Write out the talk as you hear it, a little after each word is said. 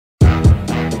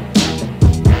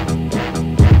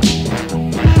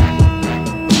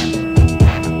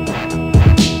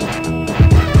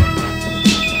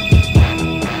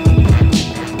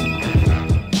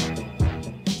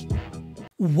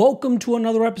Welcome to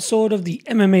another episode of the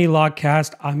MMA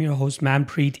Lockcast. I'm your host,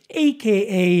 Manpreet,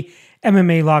 aka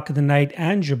MMA Lock of the Night,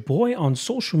 and your boy on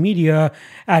social media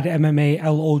at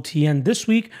MMALOT. And this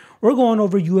week, we're going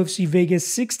over UFC Vegas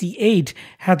 68,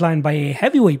 headlined by a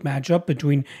heavyweight matchup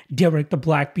between Derek the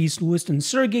Black Beast Lewis and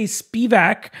Sergey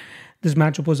Spivak. This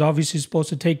matchup was obviously supposed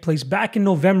to take place back in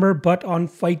November, but on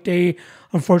fight day,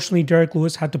 unfortunately, Derek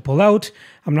Lewis had to pull out.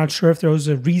 I'm not sure if there was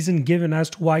a reason given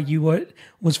as to why he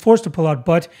was forced to pull out,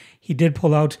 but he did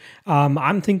pull out.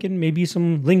 I'm thinking maybe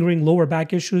some lingering lower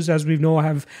back issues, as we know,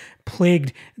 have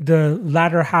plagued the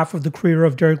latter half of the career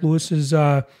of Derek Lewis's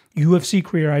UFC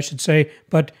career, I should say.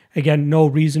 But again, no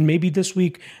reason. Maybe this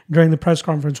week during the press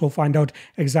conference, we'll find out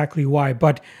exactly why.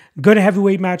 But good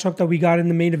heavyweight matchup that we got in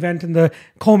the main event. In the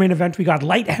co-main event, we got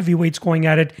light heavyweights going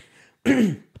at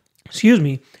it. Excuse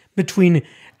me. Between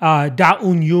Da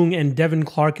Un Jung and Devin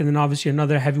Clark, and then obviously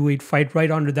another heavyweight fight right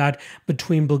under that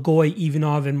between Blagoy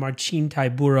Ivanov and Marcin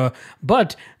Tybura.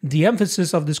 But the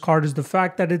emphasis of this card is the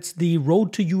fact that it's the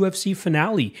Road to UFC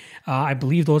finale. I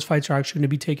believe those fights are actually going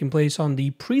to be taking place on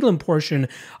the prelim portion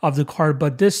of the card,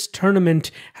 but this tournament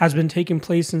has been taking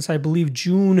place since, I believe,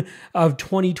 June of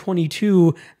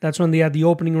 2022. That's when they had the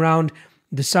opening round.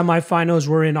 The semifinals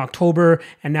were in October,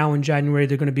 and now in January,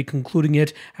 they're going to be concluding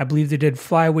it. I believe they did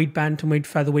flyweight, bantamweight,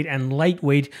 featherweight, and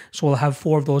lightweight, so we'll have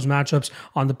 4 of those matchups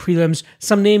on the prelims.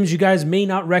 Some names you guys may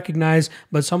not recognize,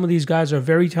 but some of these guys are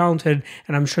very talented,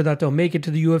 and I'm sure that they'll make it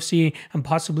to the UFC and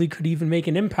possibly could even make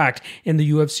an impact in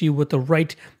the UFC with the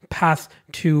right path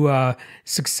to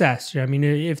success. I mean,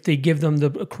 if they give them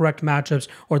the correct matchups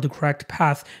or the correct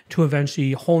path to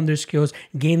eventually hone their skills,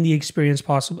 gain the experience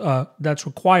that's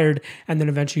required, and then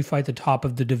eventually fight the top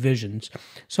of the divisions.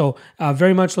 So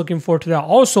very much looking forward to that.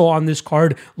 Also on this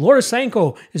card, Laura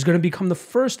Sanko is going to become the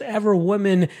first ever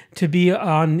woman to be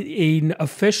on an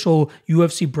official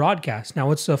UFC broadcast.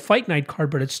 Now, it's a fight night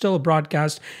card, but it's still a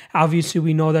broadcast. Obviously,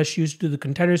 we know that she used to do the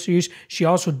Contender Series. She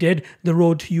also did the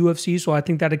Road to UFC, so I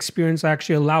think that experience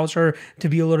actually allows her to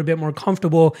be a little bit more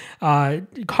comfortable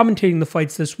commentating the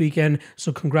fights this weekend.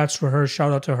 So congrats to her.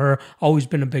 Shout out to her. Always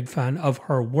been a big fan of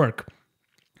her work.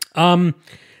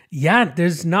 Yeah,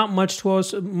 there's not much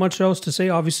else to say.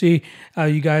 Obviously,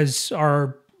 you guys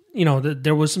are,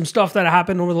 there was some stuff that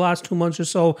happened over the last 2 months or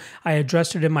so. I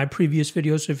addressed it in my previous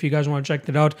video, so if you guys want to check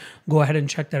that out, go ahead and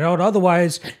check that out.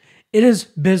 Otherwise, it is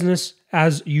business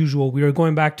as usual. We are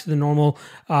going back to the normal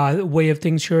way of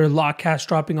things here. Lockcast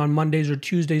dropping on Mondays or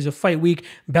Tuesdays of fight week.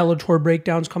 Bellator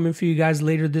breakdowns coming for you guys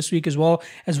later this week as well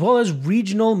as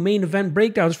regional main event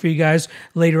breakdowns for you guys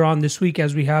later on this week,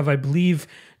 as we have, I believe,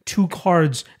 2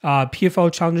 cards,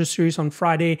 PFL Challenger Series on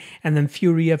Friday and then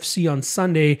Fury FC on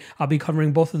Sunday. I'll be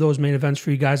covering both of those main events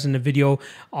for you guys in the video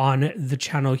on the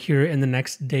channel here in the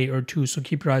next day or 2. So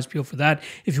keep your eyes peeled for that.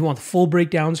 If you want the full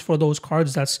breakdowns for those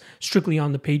cards, that's strictly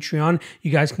on the Patreon. You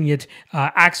guys can get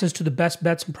access to the best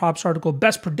bets and props article,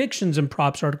 best predictions and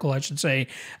props article, I should say,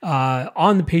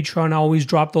 on the Patreon. I always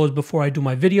drop those before I do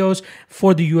my videos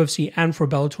for the UFC and for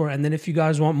Bellator. And then if you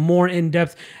guys want more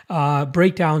in-depth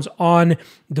breakdowns on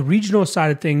the regional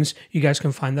side of things, you guys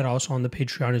can find that also on the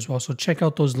Patreon as well. So check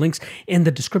out those links in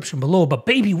the description below. But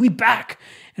baby, we back!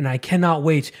 And I cannot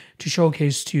wait to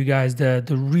showcase to you guys the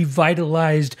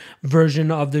revitalized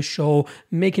version of the show,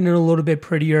 making it a little bit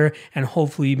prettier and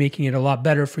hopefully making it a lot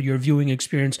better for your viewing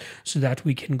experience so that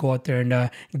we can go out there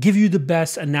and give you the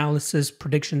best analysis,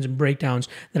 predictions, and breakdowns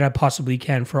that I possibly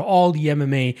can for all the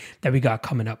MMA that we got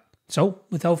coming up. So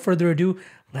without further ado,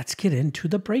 let's get into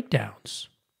the breakdowns.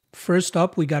 First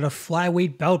up, we got a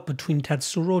flyweight bout between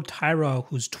Tatsuro Taira,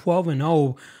 who's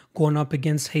 12-0, going up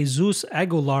against Jesus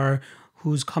Aguilar,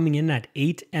 who's coming in at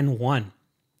 8-1.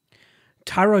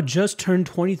 Taira just turned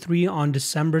 23 on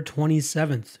December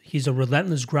 27th. He's a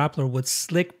relentless grappler with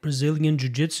slick Brazilian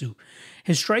jiu-jitsu.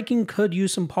 His striking could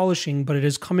use some polishing, but it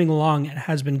is coming along and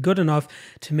has been good enough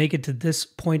to make it to this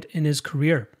point in his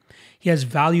career. He has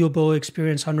valuable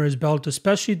experience under his belt,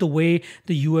 especially the way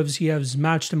the UFC has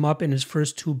matched him up in his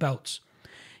first 2 bouts.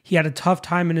 He had a tough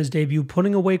time in his debut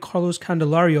putting away Carlos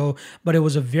Candelario, but it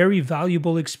was a very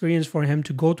valuable experience for him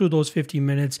to go through those 50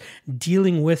 minutes,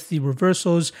 dealing with the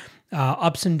reversals,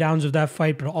 ups and downs of that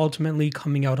fight, but ultimately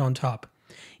coming out on top.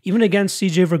 Even against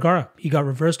CJ Vergara, he got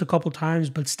reversed a couple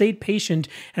times, but stayed patient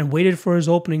and waited for his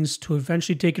openings to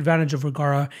eventually take advantage of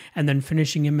Vergara and then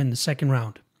finishing him in the second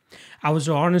round. I was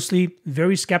honestly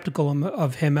very skeptical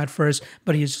of him at first,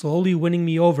 but he is slowly winning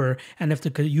me over. And if the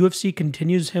UFC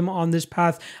continues him on this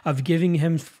path of giving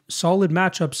him solid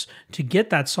matchups to get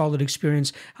that solid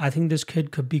experience, I think this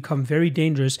kid could become very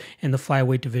dangerous in the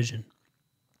flyweight division.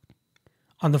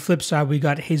 On the flip side, we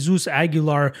got Jesus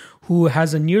Aguilar, who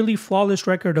has a nearly flawless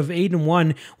record of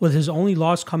 8-1, with his only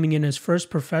loss coming in his first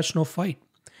professional fight.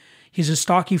 He's a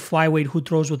stocky flyweight who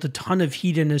throws with a ton of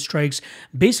heat in his strikes,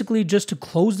 basically just to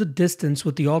close the distance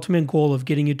with the ultimate goal of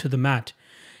getting you to the mat.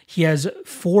 He has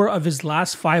 4 of his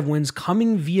last 5 wins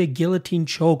coming via guillotine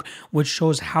choke, which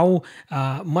shows how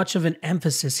much of an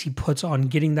emphasis he puts on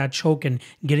getting that choke and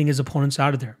getting his opponents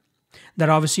out of there. That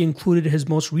obviously included his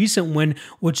most recent win,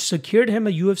 which secured him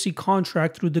a UFC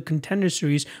contract through the Contender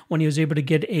Series when he was able to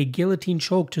get a guillotine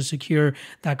choke to secure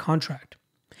that contract.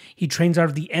 He trains out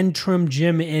of the Entrim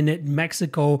gym in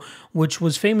Mexico, which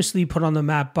was famously put on the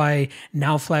map by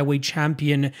now flyweight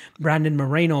champion Brandon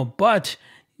Moreno, but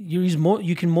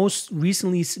you can most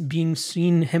recently being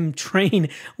seen him train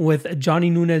with Johnny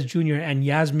Nunez Jr. and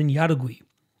Yasmin Yarugui.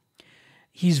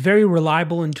 He's very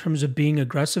reliable in terms of being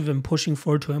aggressive and pushing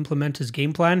forward to implement his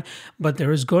game plan, but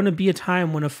there is going to be a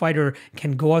time when a fighter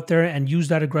can go out there and use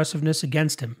that aggressiveness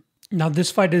against him. Now,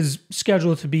 this fight is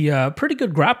scheduled to be a pretty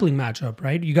good grappling matchup,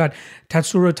 right? You got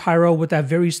Tatsuro Taira with that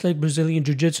very slick Brazilian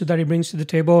jiu-jitsu that he brings to the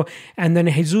table, and then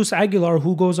Jesus Aguilar,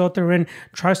 who goes out there and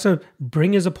tries to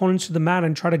bring his opponents to the mat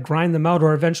and try to grind them out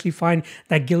or eventually find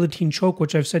that guillotine choke,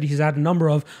 which I've said he's had a number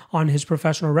of on his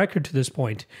professional record to this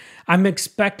point. I'm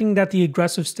expecting that the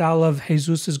aggressive style of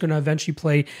Jesus is going to eventually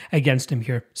play against him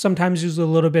here. Sometimes he's a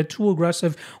little bit too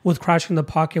aggressive with crashing the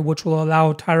pocket, which will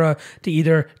allow Taira to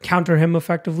either counter him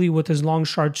effectively with his long,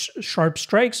 sharp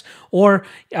strikes, or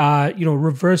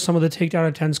reverse some of the takedown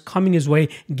attempts coming his way,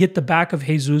 get the back of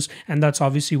Jesus, and that's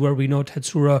obviously where we know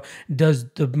Tatsuro does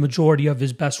the majority of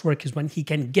his best work, is when he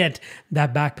can get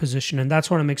that back position, and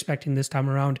that's what I'm expecting this time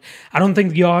around. I don't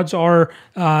think the odds are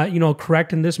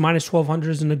correct in this. Minus 1200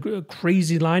 is in a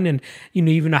crazy line, and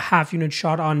even a half unit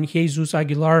shot on Jesus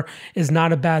Aguilar is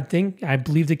not a bad thing. I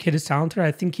believe the kid is talented.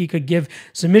 I think he could give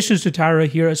some issues to Taira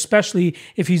here, especially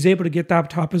if he's able to get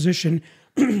that top position.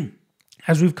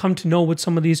 As we've come to know with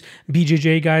some of these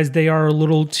BJJ guys, they are a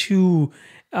little too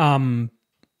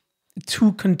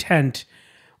content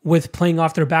with playing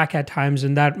off their back at times,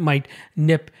 and that might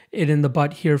nip it in the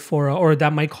butt here or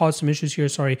that might cause some issues here,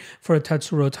 for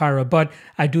Tatsuro Taira. But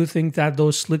I do think that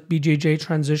those slick BJJ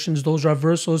transitions, those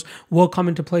reversals will come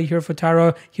into play here for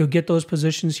Taira. He'll get those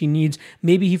positions he needs.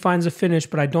 Maybe he finds a finish,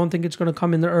 but I don't think it's going to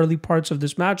come in the early parts of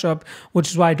this matchup,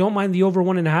 which is why I don't mind the over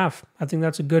 1.5. I think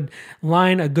that's a good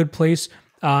line, a good place.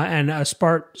 And a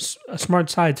smart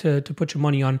side to put your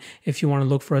money on if you want to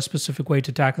look for a specific way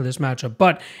to tackle this matchup.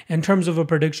 But in terms of a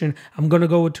prediction, I'm going to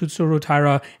go with Tatsuro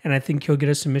Taira, and I think he'll get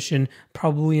a submission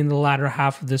probably in the latter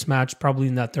half of this match, probably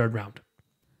in that 3rd round.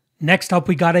 Next up,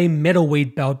 we got a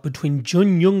middleweight bout between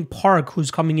Jun Young Park,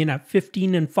 who's coming in at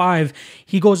 15-5.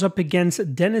 He goes up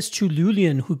against Denis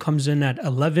Chululian, who comes in at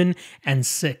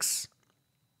 11-6.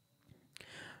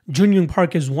 Jun Young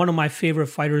Park is one of my favorite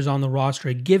fighters on the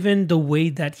roster, given the way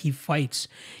that he fights.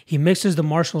 He mixes the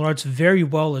martial arts very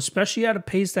well, especially at a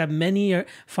pace that many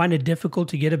find it difficult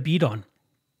to get a beat on.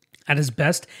 At his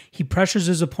best, he pressures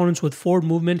his opponents with forward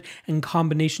movement and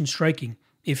combination striking.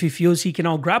 If he feels he can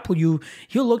out-grapple you,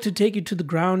 he'll look to take you to the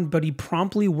ground, but he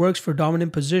promptly works for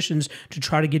dominant positions to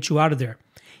try to get you out of there.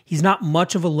 He's not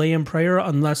much of a lay-in prayer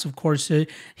unless, of course,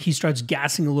 he starts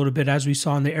gassing a little bit, as we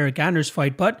saw in the Eric Anders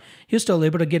fight, but he's still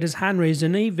able to get his hand raised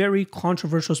in a very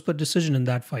controversial split decision in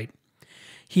that fight.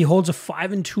 He holds a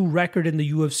 5-2 record in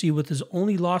the UFC, with his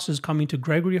only losses coming to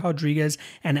Gregory Rodriguez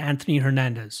and Anthony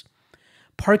Hernandez.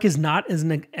 Park is not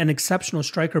an exceptional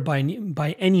striker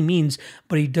by any means,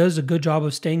 but he does a good job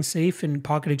of staying safe in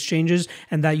pocket exchanges,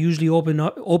 and that usually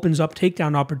opens up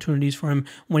takedown opportunities for him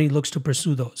when he looks to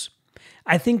pursue those.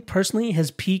 I think personally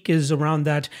his peak is around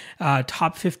that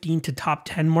top 15 to top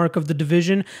 10 mark of the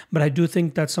division, but I do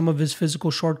think that some of his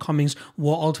physical shortcomings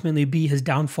will ultimately be his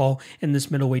downfall in this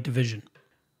middleweight division.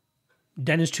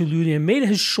 Denis Chululian made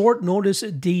his short notice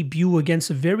debut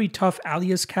against a very tough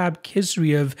Aliaskhab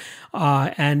Khizriev,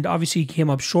 and obviously he came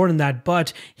up short in that,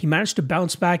 but he managed to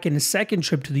bounce back in his second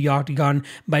trip to the octagon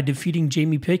by defeating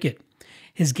Jamie Pickett.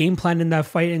 His game plan in that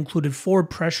fight included forward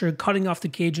pressure, cutting off the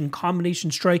cage, and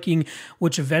combination striking,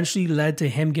 which eventually led to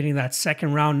him getting that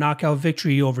 2nd round knockout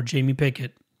victory over Jamie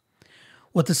Pickett.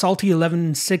 With the salty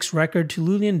 11-6 record,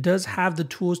 Chululian does have the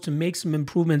tools to make some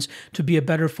improvements to be a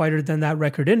better fighter than that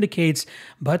record indicates,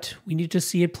 but we need to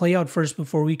see it play out first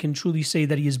before we can truly say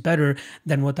that he is better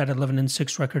than what that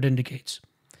 11-6 record indicates.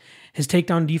 His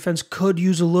takedown defense could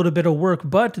use a little bit of work,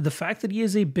 but the fact that he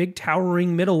is a big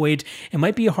towering middleweight, it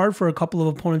might be hard for a couple of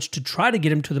opponents to try to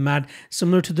get him to the mat,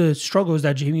 similar to the struggles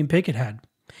that Jamie Pickett had.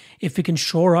 If he can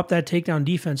shore up that takedown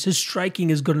defense, his striking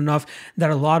is good enough that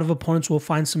a lot of opponents will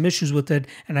find some issues with it,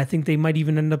 and I think they might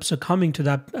even end up succumbing to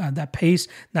that pace,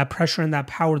 that pressure, and that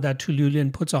power that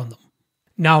Tulliulian puts on them.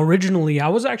 Now, originally, I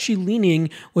was actually leaning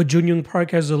with Jun Yong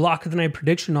Park as a lock of the night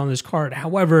prediction on this card.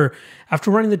 However,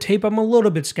 after running the tape, I'm a little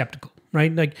bit skeptical,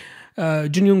 right? Like,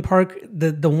 Jun Yong Park,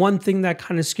 the one thing that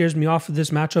kind of scares me off of this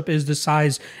matchup is the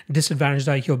size disadvantage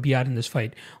that he'll be at in this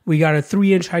fight. We got a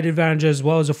 3-inch height advantage as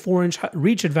well as a 4-inch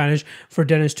reach advantage for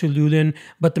Denis Tulliulian,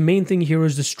 but the main thing here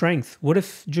is the strength. What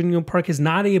if Jun Yong Park is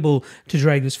not able to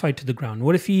drag this fight to the ground?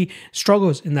 What if he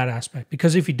struggles in that aspect?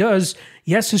 Because if he does,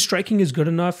 yes, his striking is good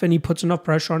enough and he puts enough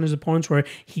pressure on his opponents where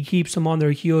he keeps them on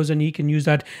their heels, and he can use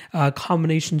that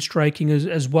combination striking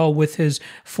as well with his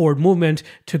forward movement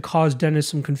to cause Denis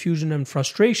some confusion and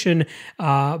frustration.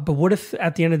 But what if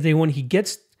at the end of the day, when he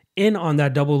gets in on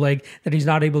that double leg, that he's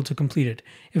not able to complete it?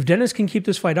 If Denis can keep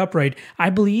this fight upright, I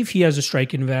believe he has a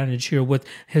striking advantage here with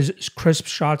his crisp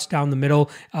shots down the middle,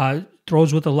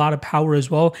 throws with a lot of power as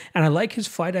well. And I like his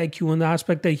fight IQ in the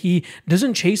aspect that he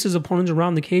doesn't chase his opponents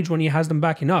around the cage when he has them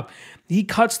backing up. He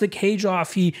cuts the cage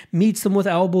off, he meets them with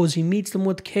elbows, he meets them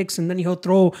with kicks, and then he'll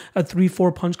throw a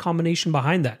 3-4 punch combination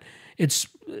behind that. It's,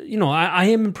 I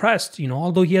am impressed.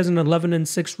 Although he has an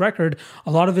 11-6 record,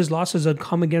 a lot of his losses have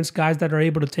come against guys that are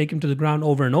able to take him to the ground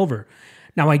over and over.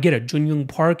 Now, I get it. Jun Yong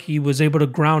Park, he was able to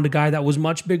ground a guy that was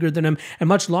much bigger than him and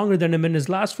much longer than him in his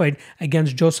last fight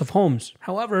against Joseph Holmes.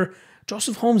 However,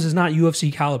 Joseph Holmes is not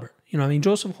UFC caliber.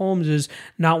 Joseph Holmes is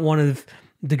not one of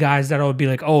the guys that I would be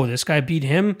like, oh, this guy beat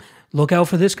him, look out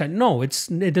for this guy. No, it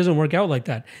doesn't work out like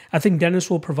that. I think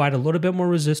Denis will provide a little bit more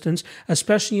resistance,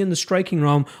 especially in the striking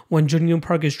realm when Jun Yong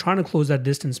Park is trying to close that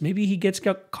distance. Maybe he gets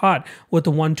caught with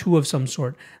the 1-2 of some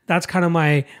sort. That's kind of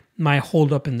my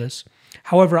hold up in this.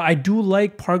 However, I do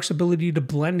like Park's ability to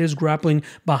blend his grappling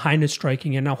behind his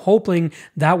striking, and I'm hoping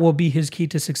that will be his key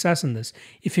to success in this.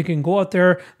 If he can go out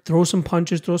there, throw some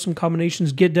punches, throw some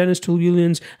combinations, get Denis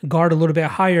Tulliulian's guard a little bit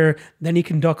higher, then he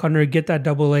can duck under, get that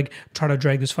double leg, try to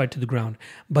drag this fight to the ground.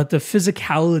 But the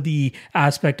physicality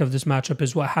aspect of this matchup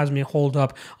is what has me hold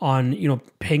up on,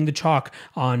 paying the chalk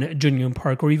on Jun Yong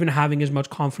Park, or even having as much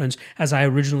confidence as I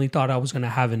originally thought I was going to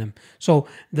have in him. So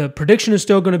the prediction is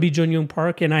still going to be Jun Yong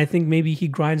Park, and I think maybe he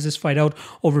grinds this fight out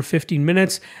over 15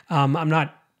 minutes. I'm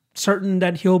not certain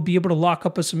that he'll be able to lock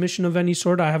up a submission of any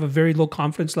sort. I have a very low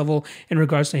confidence level in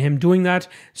regards to him doing that.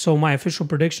 So my official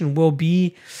prediction will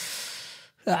be,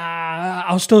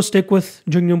 I'll still stick with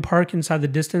Jun Yong Park inside the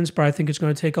distance, but I think it's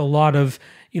going to take a lot of,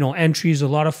 entries, a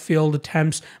lot of failed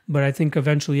attempts. But I think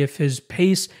eventually, if his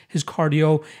pace, his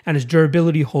cardio, and his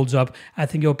durability holds up, I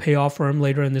think it'll pay off for him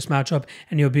later in this matchup,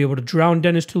 and he'll be able to drown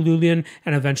Denis Tulliulian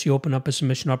and eventually open up a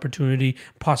submission opportunity,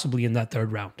 possibly in that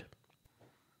third round.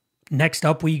 Next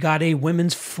up, we got a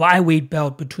women's flyweight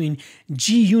belt between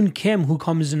Ji Yoon Kim, who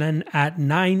comes in at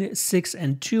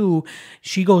 9-6-2.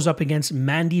 She goes up against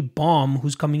Mandy Baum,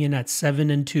 who's coming in at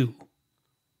 7-2.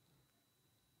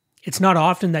 It's not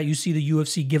often that you see the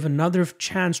UFC give another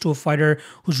chance to a fighter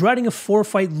who's riding a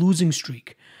 4-fight losing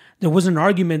streak. There was an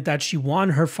argument that she won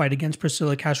her fight against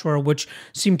Priscilla Cachoeira, which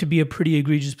seemed to be a pretty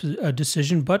egregious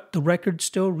decision, but the record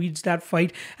still reads that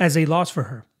fight as a loss for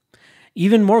her.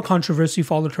 Even more controversy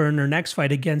followed her in her next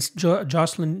fight against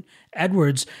Jocelyn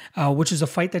Edwards, which is a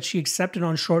fight that she accepted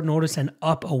on short notice and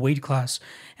up a weight class.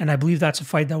 And I believe that's a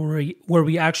fight that where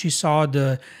we actually saw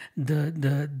the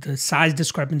size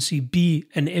discrepancy be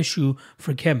an issue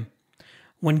for Kim.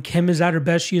 When Kim is at her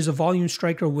best, she is a volume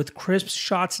striker with crisp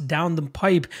shots down the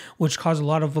pipe, which cause a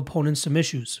lot of opponents some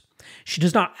issues. She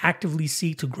does not actively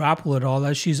seek to grapple at all,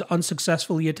 as she's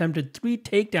unsuccessfully attempted 3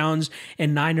 takedowns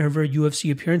in 9 of her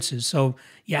UFC appearances. So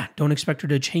yeah, don't expect her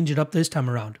to change it up this time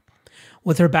around.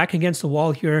 With her back against the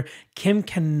wall here, Kim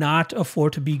cannot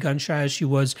afford to be gun-shy as she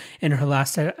was in her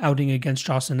last outing against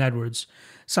Jocelyn Edwards.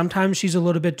 Sometimes she's a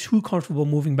little bit too comfortable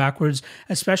moving backwards,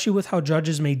 especially with how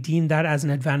judges may deem that as an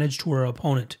advantage to her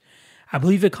opponent. I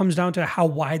believe it comes down to how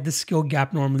wide the skill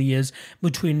gap normally is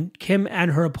between Kim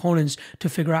and her opponents to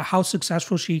figure out how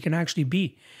successful she can actually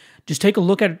be. Just take a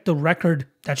look at the record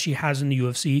that she has in the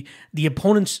UFC, the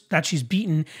opponents that she's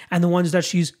beaten, and the ones that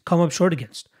she's come up short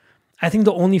against. I think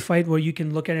the only fight where you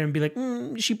can look at it and be like,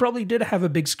 she probably did have a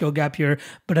big skill gap here,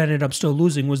 but ended up still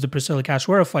losing, was the Priscilla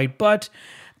Cachoeira fight. But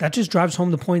that just drives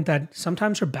home the point that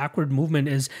sometimes her backward movement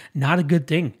is not a good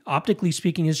thing. Optically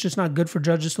speaking, it's just not good for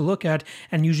judges to look at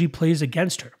and usually plays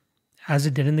against her, as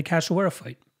it did in the Cachoeira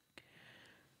fight.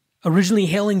 Originally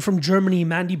hailing from Germany,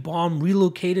 Mandy Baum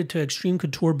relocated to Extreme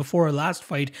Couture before her last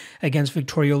fight against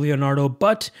Victoria Leonardo,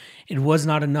 but it was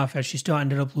not enough as she still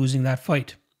ended up losing that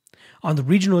fight. On the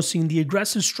regional scene, the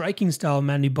aggressive striking style of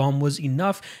Mandy Baum was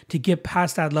enough to get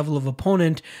past that level of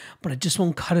opponent, but it just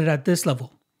won't cut it at this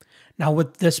level. Now,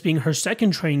 with this being her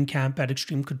second training camp at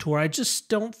Extreme Couture, I just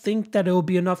don't think that it will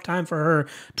be enough time for her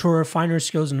to refine her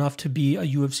skills enough to be a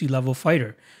UFC level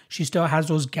fighter. She still has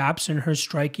those gaps in her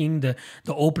striking, the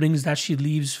openings that she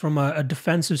leaves from a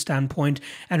defensive standpoint,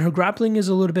 and her grappling is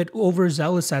a little bit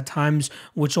overzealous at times,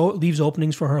 which leaves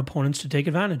openings for her opponents to take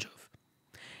advantage of.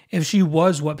 If she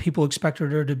was what people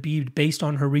expected her to be based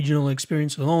on her regional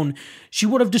experience alone, she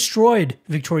would have destroyed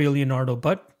Victoria Leonardo,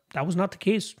 but that was not the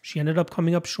case. She ended up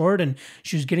coming up short, and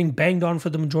she was getting banged on for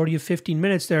the majority of 15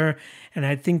 minutes there, and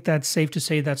I think that's safe to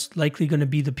say that's likely going to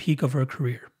be the peak of her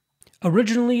career.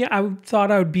 Originally, I thought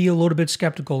I would be a little bit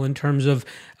skeptical in terms of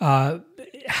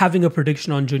having a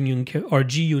prediction on Ji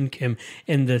Yoon Kim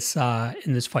in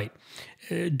this fight.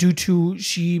 Due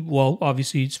to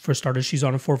obviously for starters, she's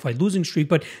on a 4-fight losing streak,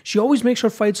 but she always makes her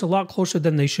fights a lot closer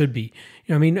than they should be.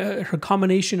 You know what I mean? Her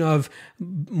combination of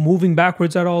moving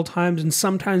backwards at all times and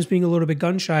sometimes being a little bit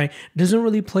gun shy doesn't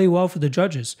really play well for the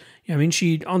judges. You know what I mean?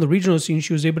 She, on the regional scene,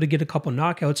 she was able to get a couple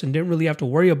knockouts and didn't really have to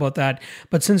worry about that.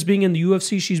 But since being in the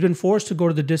UFC, she's been forced to go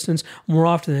to the distance more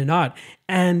often than not.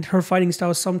 And her fighting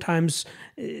style sometimes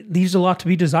leaves a lot to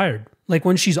be desired. Like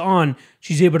when she's on,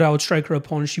 she's able to outstrike her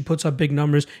opponent. She puts up big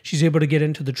numbers. She's able to get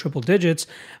into the triple digits,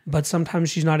 but sometimes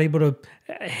she's not able to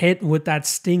hit with that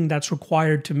sting that's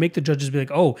required to make the judges be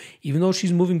like, oh, even though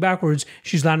she's moving backwards,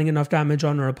 she's landing enough damage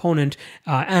on her opponent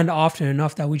and often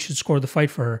enough that we should score the fight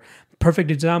for her.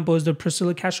 Perfect example is the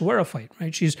Priscilla Cachoeira fight,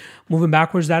 right? She's moving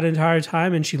backwards that entire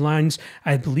time and she lands,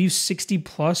 I believe, 60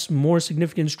 plus more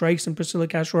significant strikes than Priscilla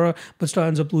Cachoeira, but still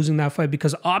ends up losing that fight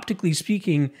because optically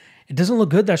speaking, it doesn't look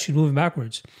good that she's moving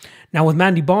backwards. Now with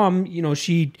Mandy Baum, you know,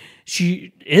 she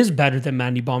is better than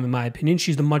Mandy Baum in my opinion.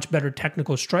 She's the much better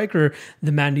technical striker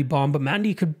than Mandy Baum, but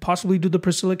Mandy could possibly do the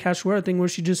Priscilla Cachoeira thing where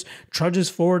she just trudges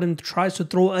forward and tries to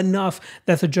throw enough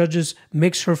that the judges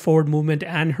mix her forward movement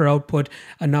and her output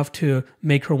enough to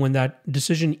make her win that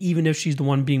decision, even if she's the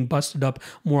one being busted up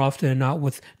more often than not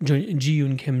with Ji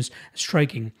Yoon Kim's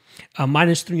striking.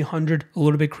 Minus 300, a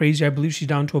little bit crazy. I believe she's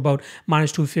down to about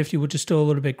minus 250, which is still a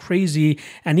little bit crazy.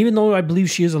 And even though I believe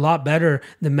she is a lot better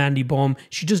than Mandy Baum,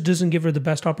 she just doesn't give her the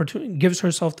best opportunity, gives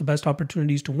herself the best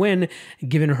opportunities to win,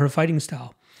 given her fighting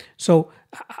style. So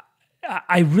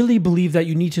I really believe that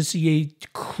you need to see a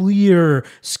clear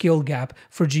skill gap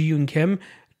for Ji Yoon Kim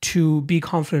to be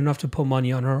confident enough to put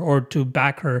money on her or to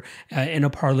back her in a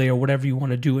parlay or whatever you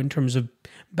want to do in terms of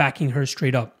backing her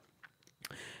straight up.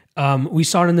 We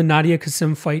saw it in the Nadia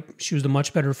Kassem fight. She was the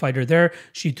much better fighter there.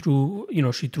 She threw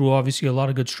obviously a lot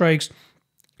of good strikes,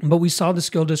 but we saw the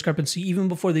skill discrepancy even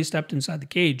before they stepped inside the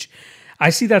cage. I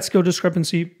see that skill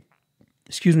discrepancy,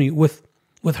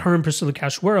 with her and Priscilla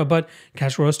Cachoeira, but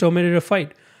Cachoeira still made it a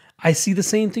fight. I see the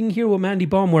same thing here with Mandy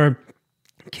Baum, where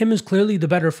Kim is clearly the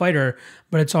better fighter,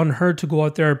 but it's on her to go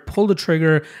out there, pull the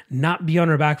trigger, not be on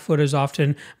her back foot as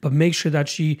often, but make sure that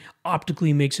she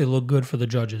optically makes it look good for the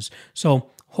judges.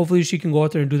 So hopefully she can go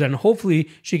out there and do that, and hopefully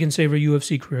she can save her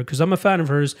UFC career, because I'm a fan of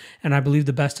hers, and I believe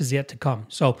the best is yet to come.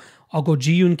 So I'll go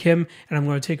Ji Yoon Kim, and I'm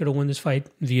going to take her to win this fight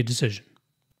via decision.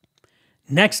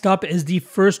 Next up is the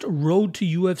first Road to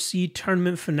UFC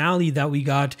tournament finale that we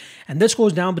got, and this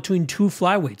goes down between two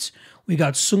flyweights. We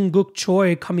got Sung-Guk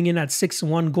Choi coming in at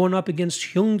 6-1, going up against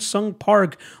Hyun Sung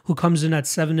Park, who comes in at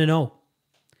 7-0.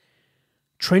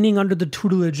 Training under the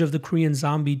tutelage of the Korean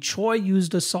Zombie, Choi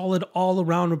used a solid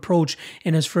all-around approach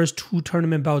in his first two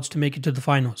tournament bouts to make it to the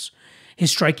finals.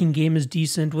 His striking game is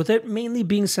decent, with it mainly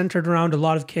being centered around a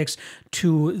lot of kicks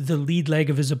to the lead leg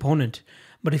of his opponent.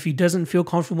 But if he doesn't feel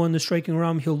comfortable in the striking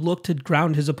realm, he'll look to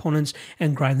ground his opponents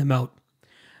and grind them out.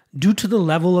 Due to the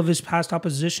level of his past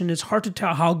opposition, it's hard to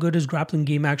tell how good his grappling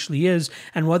game actually is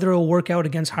and whether it will work out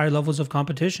against higher levels of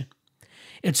competition.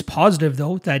 It's positive,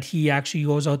 though, that he actually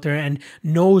goes out there and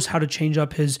knows how to change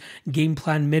up his game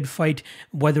plan mid-fight,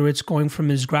 whether it's going from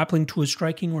his grappling to his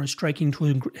striking or his striking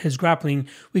to his grappling.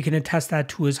 We can attest that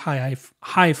to his high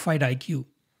fight IQ.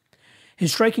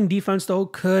 His striking defense, though,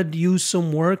 could use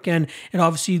some work, and it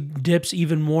obviously dips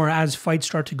even more as fights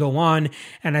start to go on,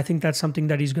 and I think that's something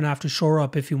that he's going to have to shore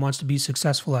up if he wants to be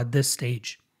successful at this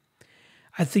stage.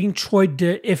 I think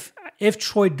if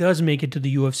Choi does make it to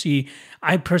the UFC,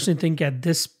 I personally think at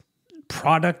this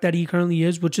product that he currently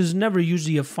is, which is never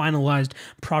usually a finalized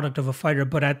product of a fighter,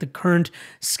 but at the current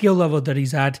skill level that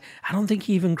he's at, I don't think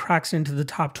he even cracks into the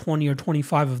top 20 or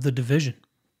 25 of the division.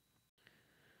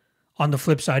 On the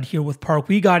flip side here with Park,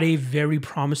 we got a very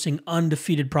promising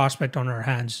undefeated prospect on our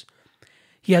hands.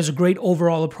 He has a great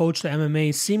overall approach to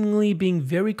MMA, seemingly being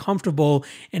very comfortable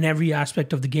in every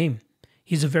aspect of the game.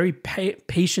 He's a very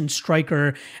patient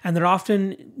striker, and that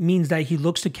often means that he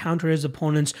looks to counter his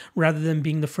opponents rather than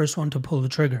being the first one to pull the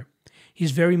trigger.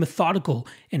 He's very methodical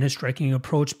in his striking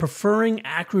approach, preferring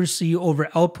accuracy over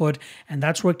output, and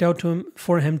that's worked out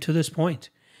for him to this point.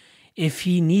 If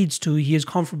he needs to, he is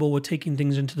comfortable with taking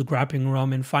things into the grappling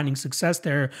realm and finding success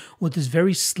there with his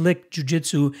very slick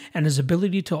jiu-jitsu and his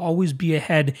ability to always be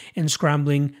ahead in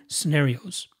scrambling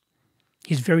scenarios.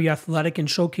 He's very athletic and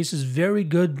showcases very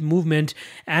good movement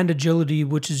and agility,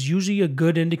 which is usually a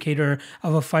good indicator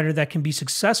of a fighter that can be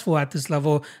successful at this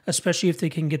level, especially if they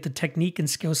can get the technique and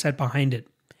skill set behind it.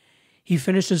 He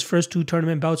finished his first 2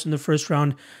 tournament bouts in the first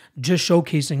round, just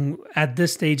showcasing at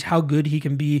this stage how good he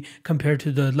can be compared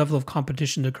to the level of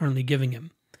competition they're currently giving him.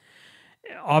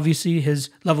 Obviously, his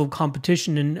level of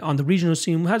competition on the regional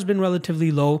scene has been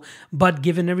relatively low, but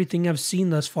given everything I've seen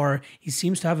thus far, he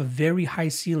seems to have a very high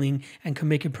ceiling and can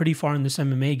make it pretty far in this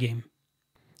MMA game.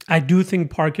 I do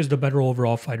think Park is the better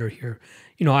overall fighter here.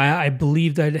 I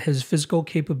believe that his physical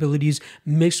capabilities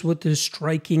mixed with his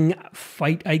striking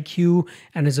fight IQ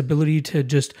and his ability to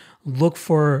just look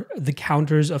for the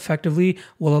counters effectively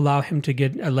will allow him to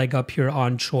get a leg up here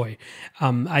on Choi.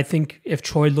 I think if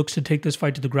Choi looks to take this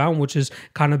fight to the ground, which has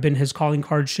kind of been his calling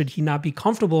card, should he not be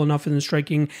comfortable enough in the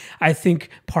striking, I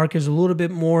think Park is a little bit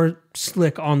more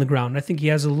slick on the ground. I think he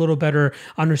has a little better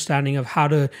understanding of how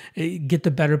to get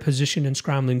the better position in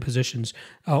scrambling positions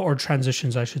or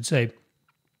transitions, I should say.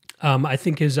 I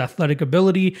think his athletic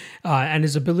ability and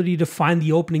his ability to find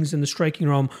the openings in the striking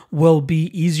realm will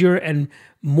be easier and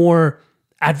more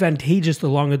advantageous the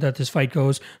longer that this fight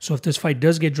goes. So if this fight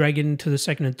does get dragged into the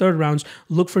second and third rounds,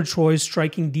 look for Choi's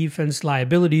striking defense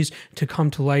liabilities to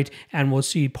come to light, and we'll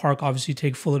see Park obviously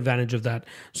take full advantage of that.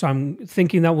 So I'm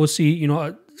thinking that we'll see,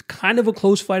 kind of a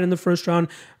close fight in the first round,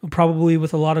 probably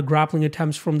with a lot of grappling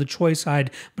attempts from the Choi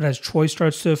side. But as Choi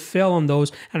starts to fail on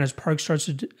those, and as Park starts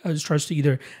to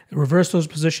either reverse those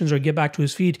positions or get back to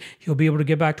his feet, he'll be able to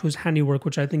get back to his handiwork,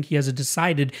 which I think he has a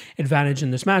decided advantage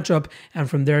in this matchup. And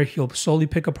from there, he'll slowly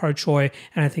pick apart Choi,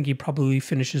 and I think he probably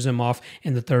finishes him off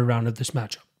in the third round of this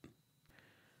matchup.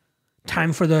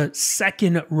 Time for the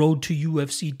second Road to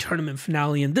UFC tournament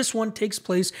finale, and this one takes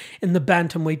place in the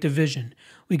bantamweight division.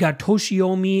 We got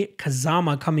Toshiomi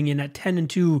Kazama coming in at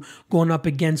 10-2, going up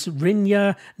against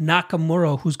Rinya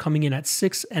Nakamura, who's coming in at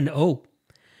 6-0.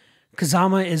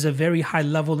 Kazama is a very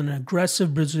high-level and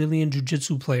aggressive Brazilian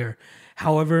jiu-jitsu player.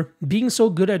 However, being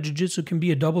so good at jiu-jitsu can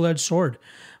be a double-edged sword.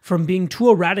 From being too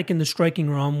erratic in the striking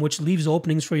realm, which leaves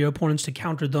openings for your opponents to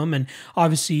counter them and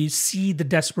obviously see the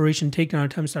desperation takedown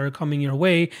attempts that are coming your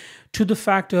way, to the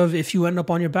fact of if you end up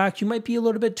on your back, you might be a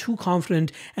little bit too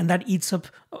confident, and that eats up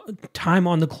time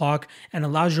on the clock and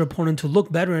allows your opponent to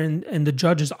look better and the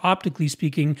judges, optically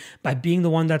speaking, by being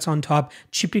the one that's on top,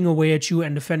 chipping away at you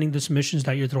and defending the submissions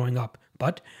that you're throwing up.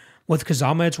 But with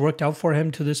Kazama, it's worked out for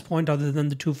him to this point, other than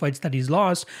the 2 fights that he's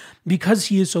lost, because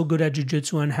he is so good at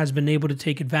jiu-jitsu and has been able to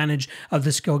take advantage of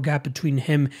the skill gap between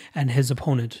him and his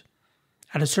opponent.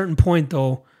 At a certain point,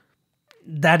 though,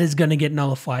 that is going to get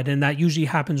nullified, and that usually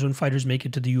happens when fighters make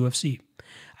it to the UFC.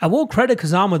 I will credit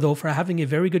Kazama, though, for having a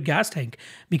very good gas tank,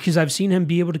 because I've seen him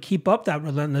be able to keep up that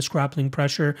relentless grappling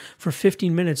pressure for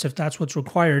 15 minutes if that's what's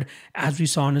required, as we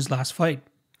saw in his last fight.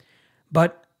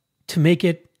 But to make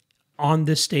it on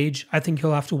this stage, I think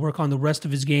he'll have to work on the rest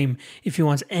of his game if he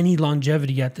wants any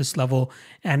longevity at this level,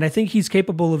 and I think he's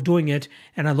capable of doing it,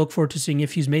 and I look forward to seeing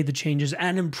if he's made the changes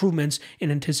and improvements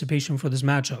in anticipation for this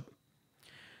matchup.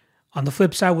 On the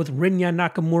flip side, with Rinya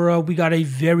Nakamura, we got a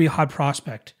very hot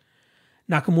prospect.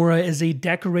 Nakamura is a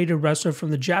decorated wrestler from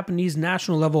the Japanese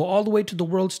national level all the way to the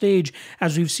world stage,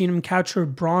 as we've seen him capture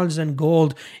bronze and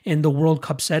gold in the World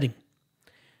Cup setting.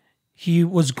 He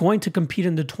was going to compete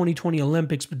in the 2020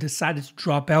 Olympics, but decided to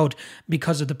drop out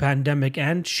because of the pandemic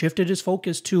and shifted his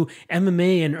focus to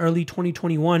MMA in early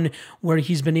 2021, where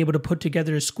he's been able to put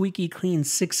together a squeaky clean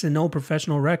 6-0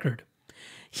 professional record.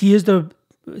 He is the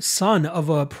son of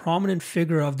a prominent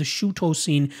figure of the Shooto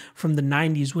scene from the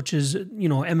 90s, which is,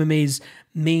 MMA's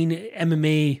main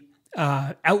MMA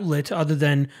outlet, other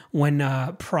than when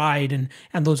Pride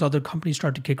and those other companies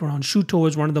start to kick around. Shooto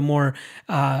is one of the more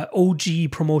OG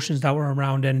promotions that were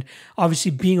around, and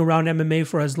obviously being around MMA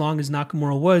for as long as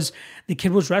Nakamura was, the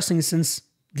kid was wrestling since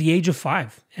the age of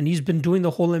 5, and he's been doing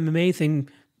the whole MMA thing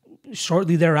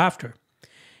shortly thereafter.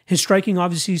 His striking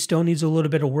obviously still needs a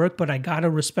little bit of work, but I gotta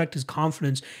respect his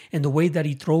confidence in the way that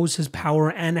he throws his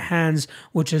power and hands,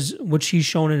 which he's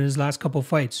shown in his last couple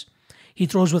fights. He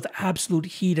throws with absolute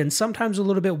heat and sometimes a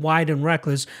little bit wide and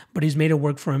reckless, but he's made it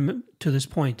work for him to this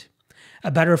point.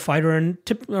 A better fighter,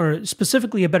 or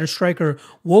specifically a better striker,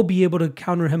 will be able to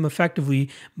counter him effectively,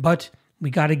 but We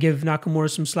got to give Nakamura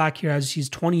some slack here as he's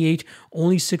 28,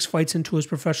 only 6 fights into his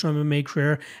professional MMA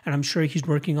career, and I'm sure he's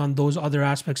working on those other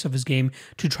aspects of his game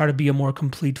to try to be a more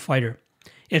complete fighter.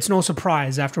 It's no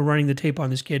surprise after running the tape on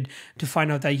this kid to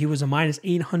find out that he was a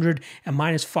 -800 and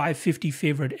 -550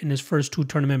 favorite in his first 2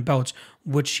 tournament bouts,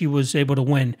 which he was able to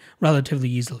win relatively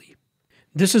easily.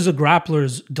 This is a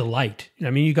grappler's delight. I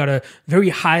mean, you got a very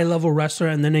high-level wrestler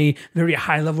and then a very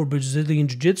high-level Brazilian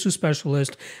Jiu-Jitsu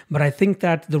specialist, but I think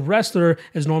that the wrestler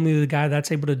is normally the guy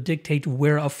that's able to dictate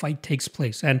where a fight takes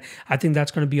place, and I think that's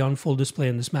going to be on full display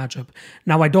in this matchup.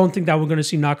 Now, I don't think that we're going to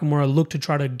see Nakamura look to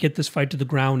try to get this fight to the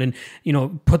ground and,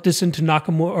 put this into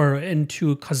Nakamura or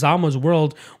into Kazama's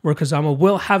world, where Kazama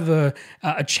will have a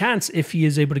chance if he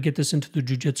is able to get this into the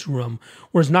Jiu-Jitsu realm.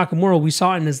 Whereas Nakamura, we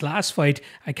saw in his last fight,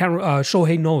 I can't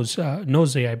Shohei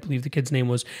Noze, I believe the kid's name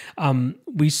was.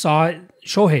 We saw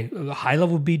Shohei, a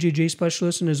high-level BJJ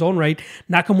specialist in his own right.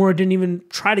 Nakamura didn't even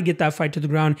try to get that fight to the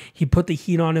ground. He put the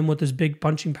heat on him with his big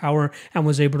punching power and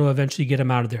was able to eventually get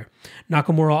him out of there.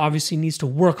 Nakamura obviously needs to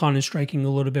work on his striking a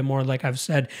little bit more, like I've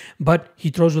said, but he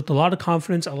throws with a lot of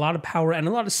confidence, a lot of power, and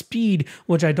a lot of speed,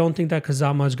 which I don't think that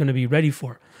Kazama is going to be ready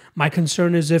for. My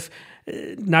concern is if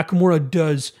Nakamura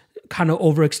does kind of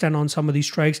overextend on some of these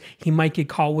strikes, he might get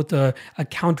caught with a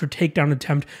counter takedown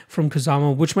attempt from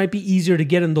Kazama, which might be easier to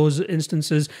get in those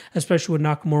instances, especially with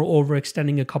Nakamura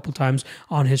overextending a couple times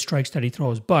on his strikes that he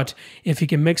throws. But if he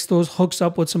can mix those hooks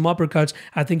up with some uppercuts,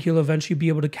 I think he'll eventually be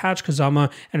able to catch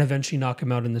Kazama and eventually knock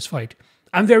him out in this fight.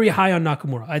 I'm very high on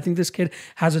Nakamura. I think this kid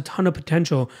has a ton of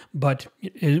potential, but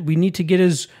we need to get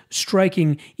his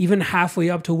striking even halfway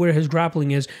up to where his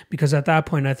grappling is, because at that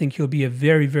point, I think he'll be a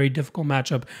very, very difficult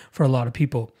matchup for a lot of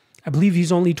people. I believe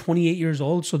he's only 28 years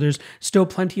old, so there's still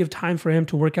plenty of time for him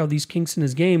to work out these kinks in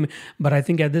his game, but I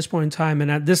think at this point in time and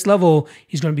at this level,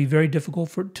 he's going to be very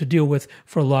difficult to deal with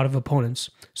for a lot of opponents.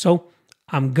 So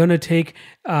I'm going to take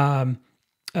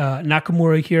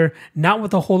Nakamura here, not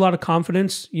with a whole lot of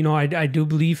confidence. I do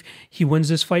believe he wins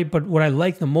this fight, but what I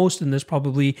like the most in this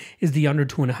probably is the under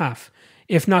 2.5.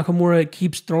 If Nakamura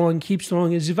keeps throwing,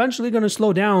 is eventually going to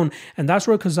slow down, and that's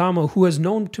where Kazama, who has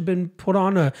known to been put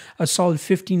on a solid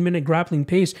 15-minute grappling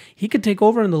pace, he could take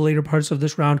over in the later parts of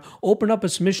this round, open up a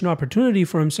submission opportunity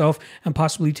for himself, and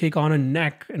possibly take on a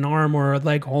neck, an arm, or a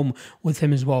leg home with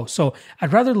him as well. So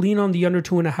I'd rather lean on the under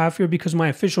 2.5 here, because my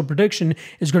official prediction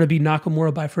is going to be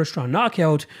Nakamura by first round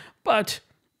knockout, but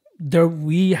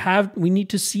we need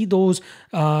to see those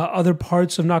other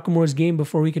parts of Nakamura's game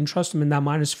before we can trust him in that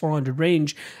 -400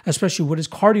 range, especially what his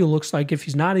cardio looks like if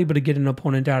he's not able to get an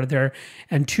opponent out of there.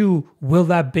 And 2, will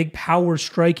that big power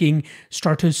striking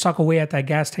start to suck away at that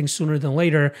gas tank sooner than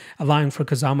later, allowing for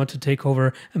Kazama to take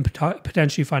over and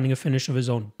potentially finding a finish of his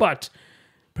own. But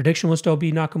prediction will still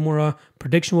be Nakamura.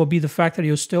 Prediction will be the fact that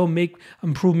he'll still make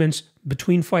improvements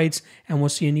between fights, and we'll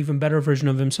see an even better version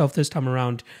of himself this time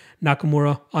around.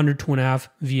 Nakamura under 2.5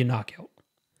 via knockout.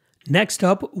 Next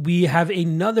up, we have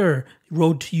another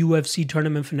Road to UFC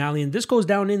tournament finale, and this goes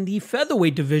down in the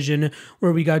featherweight division,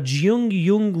 where we got Jung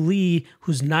Young Lee,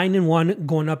 who's 9-1,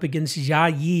 going up against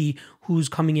Jia Yi, who's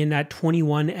coming in at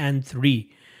 21-3.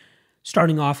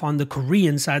 Starting off on the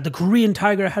Korean side, the Korean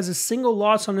Tiger has a single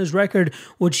loss on his record,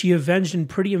 which he avenged in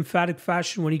pretty emphatic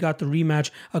fashion when he got the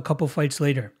rematch a couple fights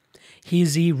later.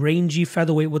 He's a rangy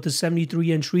featherweight with a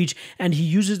 73-inch reach, and he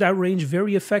uses that range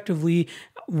very effectively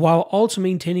while also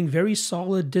maintaining very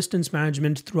solid distance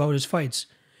management throughout his fights.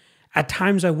 At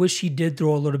times, I wish he did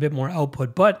throw a little bit more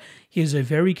output, but he is a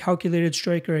very calculated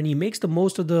striker, and he makes the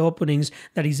most of the openings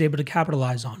that he's able to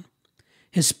capitalize on.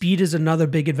 His speed is another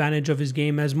big advantage of his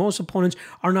game, as most opponents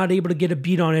are not able to get a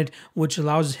beat on it, which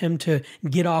allows him to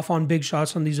get off on big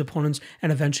shots on these opponents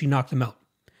and eventually knock them out.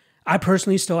 I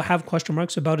personally still have question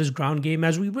marks about his ground game,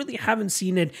 as we really haven't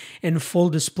seen it in full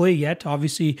display yet.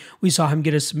 Obviously, we saw him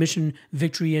get a submission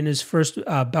victory in his first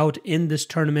bout in this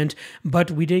tournament, but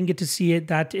we didn't get to see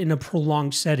that in a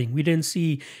prolonged setting. We didn't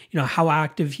see, how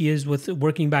active he is with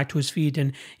working back to his feet,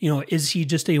 and is he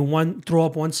just a throw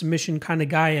up one submission kind of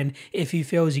guy? And if he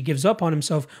fails, he gives up on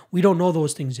himself. We don't know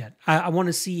those things yet. I want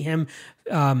to see him.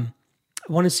 I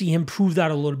want to see him prove that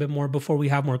a little bit more before we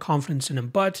have more confidence in him,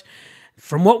 but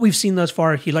from what we've seen thus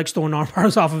far, he likes throwing arm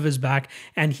bars off of his back,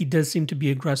 and he does seem to be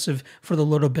aggressive for the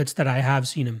little bits that I have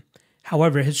seen him.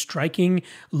 However, his striking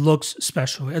looks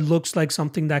special. It looks like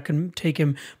something that can take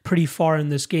him pretty far in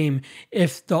this game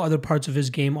if the other parts of his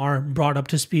game are brought up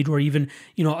to speed, or even,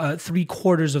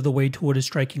 3/4 of the way to what his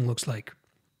striking looks like.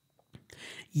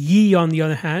 Yi, on the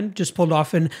other hand, just pulled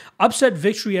off an upset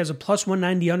victory as a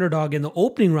 +190 underdog in the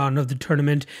opening round of the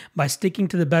tournament by sticking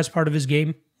to the best part of his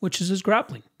game, which is his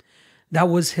grappling. That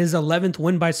was his 11th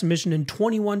win by submission in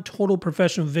 21 total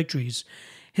professional victories.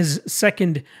 His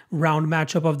second round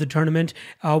matchup of the tournament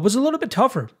was a little bit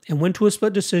tougher and went to a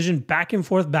split decision, back and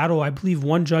forth battle. I believe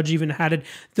one judge even had it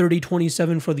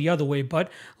 30-27 for the other way, but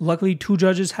luckily 2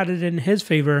 judges had it in his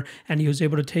favor and he was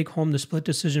able to take home the split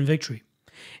decision victory.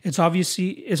 It's obvious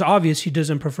he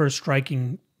doesn't prefer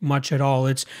striking much at all.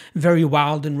 It's very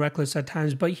wild and reckless at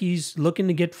times, but he's looking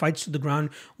to get fights to the ground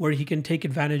where he can take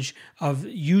advantage of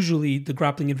usually the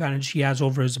grappling advantage he has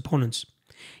over his opponents.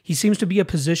 He seems to be a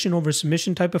position over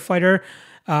submission type of fighter,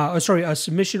 a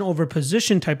submission over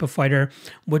position type of fighter,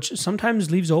 which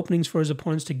sometimes leaves openings for his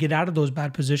opponents to get out of those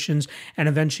bad positions and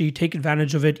eventually take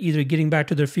advantage of it, either getting back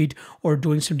to their feet or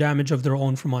doing some damage of their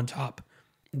own from on top.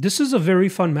 This is a very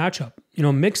fun matchup. You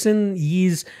know, mix in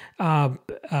Yi's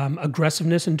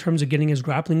aggressiveness in terms of getting his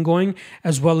grappling going,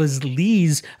 as well as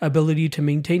Li's ability to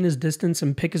maintain his distance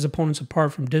and pick his opponents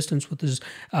apart from distance with his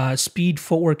speed,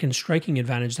 footwork, and striking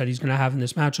advantage that he's going to have in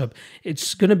this matchup.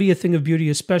 It's going to be a thing of beauty,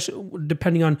 especially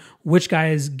depending on which guy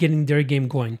is getting their game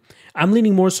going. I'm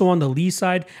leaning more so on the Li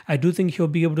side. I do think he'll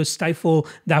be able to stifle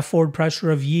that forward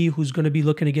pressure of Yi, who's going to be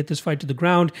looking to get this fight to the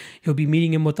ground. He'll be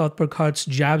meeting him with uppercuts,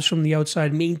 jabs from the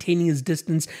outside, maintaining his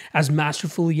distance as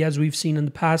masterfully as we've seen in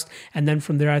the past. And then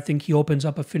from there, I think he opens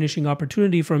up a finishing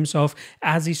opportunity for himself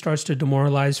as he starts to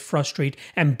demoralize, frustrate,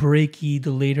 and break Yi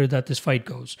the later that this fight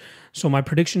goes. So my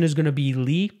prediction is going to be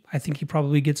Li. I think he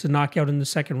probably gets a knockout in the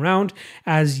second round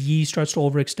as Yi starts to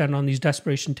overextend on these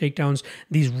desperation takedowns,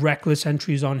 these reckless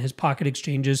entries on his pocket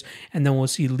exchanges, and then we'll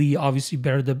see Li obviously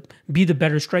be the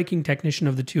better striking technician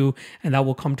of the two, and that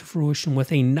will come to fruition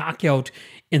with a knockout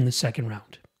in the second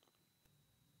round.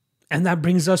 And that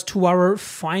brings us to our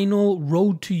final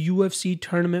Road to UFC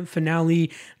tournament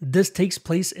finale. This takes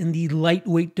place in the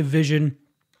lightweight division,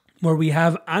 where we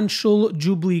have Anshul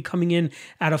Jubli coming in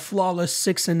at a flawless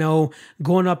 6-0,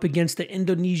 going up against the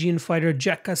Indonesian fighter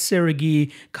Jeka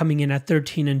Sergi coming in at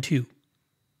 13-2.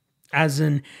 As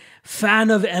an fan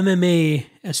of MMA,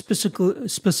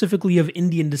 specifically of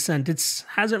Indian descent, it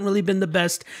hasn't really been the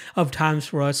best of times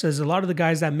for us, as a lot of the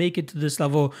guys that make it to this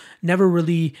level never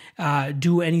really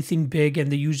do anything big,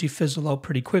 and they usually fizzle out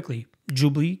pretty quickly.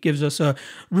 Jubli gives us a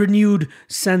renewed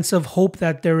sense of hope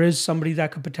that there is somebody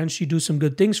that could potentially do some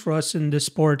good things for us in this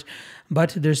sport,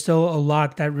 but there's still a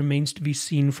lot that remains to be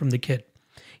seen from the kid.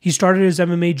 He started his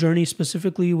MMA journey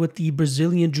specifically with the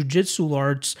Brazilian Jiu-Jitsu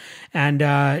arts and,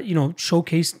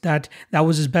 showcased that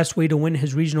was his best way to win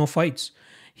his regional fights.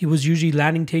 He was usually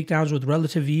landing takedowns with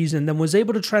relative ease and then was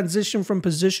able to transition from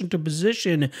position to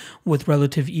position with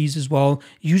relative ease as well,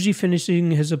 usually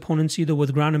finishing his opponents either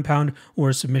with ground and pound or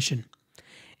a submission.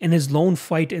 In his lone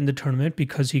fight in the tournament,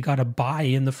 because he got a bye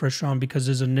in the first round because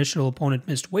his initial opponent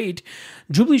missed weight,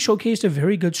 Jubli showcased a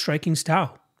very good striking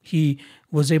style. He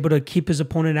was able to keep his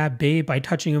opponent at bay by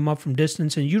touching him up from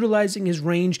distance and utilizing his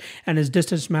range and his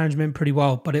distance management pretty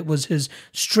well. But it was his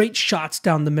straight shots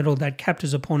down the middle that kept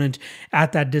his opponent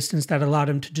at that distance that allowed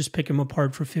him to just pick him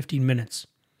apart for 15 minutes.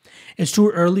 It's too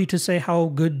early to say how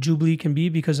good Jubli can be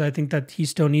because I think that he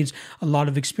still needs a lot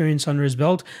of experience under his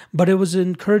belt, but it was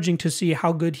encouraging to see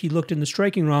how good he looked in the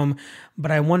striking realm.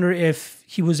 But I wonder if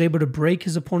he was able to break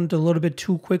his opponent a little bit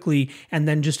too quickly and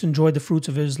then just enjoy the fruits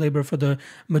of his labor for the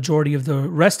majority of the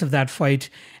rest of that fight.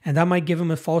 And that might give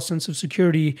him a false sense of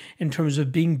security in terms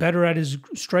of being better at his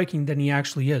striking than he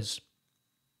actually is.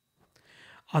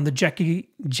 On the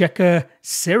Jeka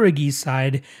Sergi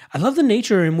side, I love the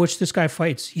nature in which this guy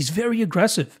fights. He's very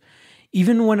aggressive.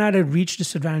 Even when at a reach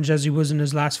disadvantage as he was in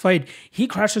his last fight, he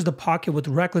crashes the pocket with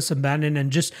reckless abandon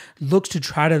and just looks to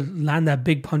try to land that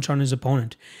big punch on his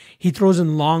opponent. He throws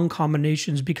in long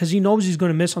combinations because he knows he's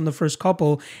going to miss on the first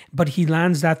couple, but he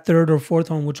lands that third or fourth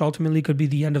one, which ultimately could be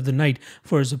the end of the night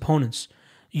for his opponents.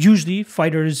 Usually,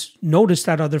 fighters notice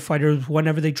that other fighters,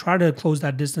 whenever they try to close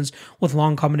that distance with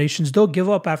long combinations, they'll give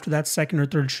up after that second or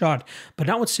third shot. But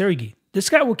not with Sergi. This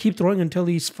guy will keep throwing until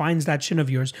he finds that chin of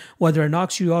yours. Whether it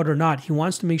knocks you out or not, he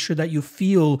wants to make sure that you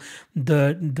feel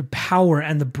the power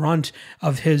and the brunt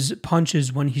of his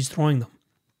punches when he's throwing them.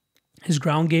 His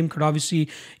ground game could obviously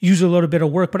use a little bit of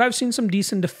work, but I've seen some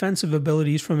decent defensive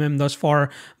abilities from him thus far,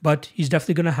 but he's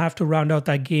definitely going to have to round out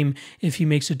that game if he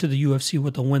makes it to the UFC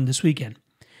with a win this weekend.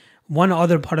 One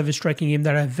other part of his striking game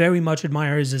that I very much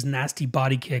admire is his nasty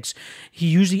body kicks. He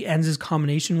usually ends his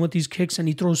combination with these kicks and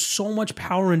he throws so much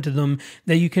power into them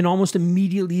that you can almost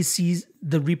immediately see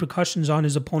the repercussions on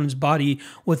his opponent's body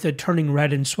with it turning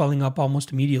red and swelling up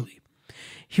almost immediately.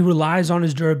 He relies on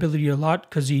his durability a lot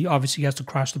because he obviously has to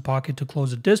crash the pocket to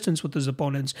close the distance with his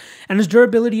opponents, and his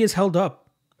durability is held up.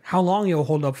 How long he'll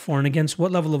hold up for and against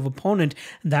what level of opponent,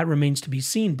 that remains to be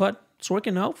seen, but it's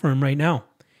working out for him right now.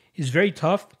 He's very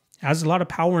tough, has a lot of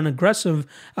power and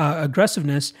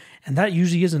aggressiveness, and that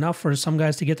usually is enough for some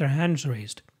guys to get their hands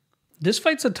raised. This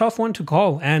fight's a tough one to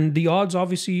call, and the odds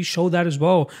obviously show that as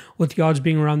well, with the odds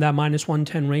being around that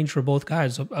 -110 range for both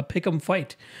guys, a pick-em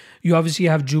fight. You obviously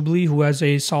have Jubilee, who has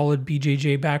a solid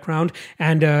BJJ background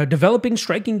and a developing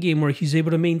striking game where he's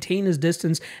able to maintain his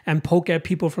distance and poke at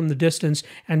people from the distance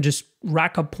and just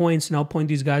rack up points and outpoint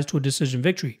these guys to a decision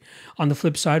victory. On the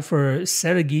flip side, for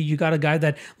Sergey, you got a guy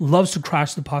that loves to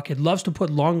crash the pocket, loves to put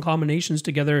long combinations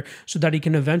together so that he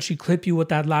can eventually clip you with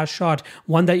that last shot,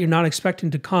 one that you're not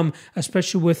expecting to come,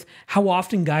 especially with how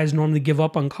often guys normally give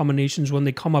up on combinations when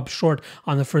they come up short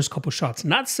on the first couple shots.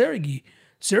 Not Sergey.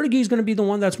 Sergey is going to be the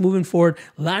one that's moving forward,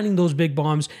 landing those big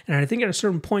bombs, and I think at a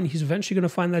certain point, he's eventually going to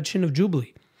find that chin of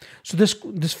Jubilee. So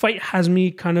this fight has me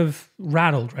kind of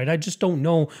rattled, right? I just don't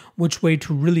know which way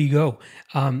to really go.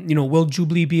 Will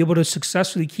Jubilee be able to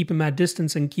successfully keep him at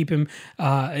distance and keep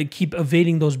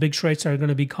evading those big strikes that are going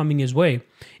to be coming his way?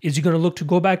 Is he going to look to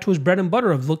go back to his bread and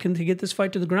butter of looking to get this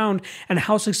fight to the ground? And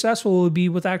how successful will it be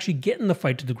with actually getting the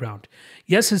fight to the ground?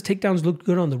 Yes, his takedowns looked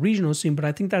good on the regional scene, but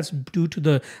I think that's due to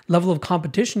the level of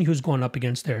competition he was going up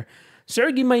against there.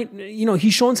 Sergey might,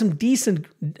 he's shown some decent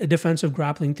defensive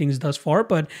grappling things thus far,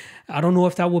 but I don't know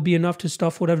if that will be enough to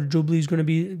stuff whatever Jubilee is going to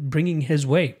be bringing his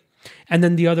way. And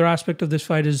then the other aspect of this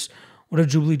fight is, what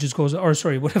if Sergey just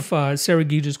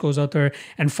goes out there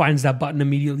and finds that button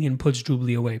immediately and puts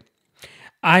Jubilee away?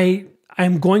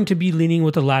 I'm going to be leaning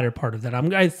with the latter part of that.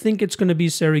 I think it's going to be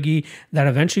Sergey that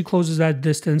eventually closes that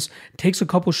distance, takes a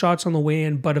couple shots on the way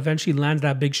in, but eventually lands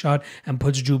that big shot and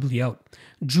puts Jubilee out.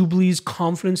 Jubilee's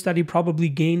confidence that he probably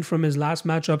gained from his last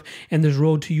matchup in this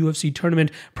road to UFC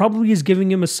tournament probably is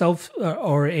giving him a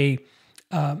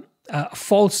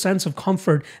false sense of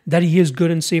comfort that he is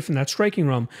good and safe in that striking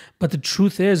realm. But the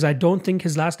truth is, I don't think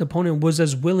his last opponent was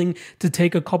as willing to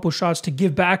take a couple shots to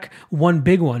give back one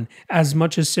big one as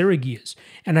much as Sergey is.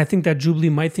 And I think that Jubilee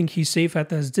might think he's safe at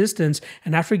this distance.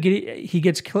 And after he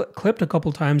gets clipped a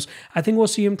couple times, I think we'll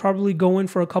see him probably go in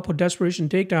for a couple desperation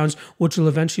takedowns, which will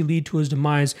eventually lead to his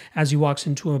demise as he walks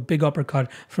into a big uppercut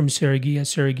from Sergey, as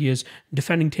Sergey is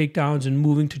defending takedowns and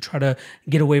moving to try to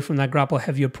get away from that grapple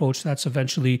heavy approach that's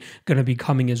eventually going to be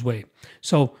coming his way.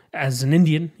 So as an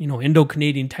Indian,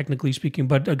 Indo-Canadian technically speaking,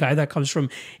 but a guy that comes from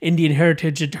Indian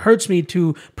heritage, it hurts me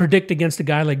to predict against a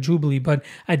guy like Jubilee, but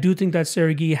I do think that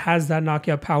Sergey has that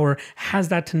knockout power, has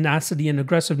that tenacity and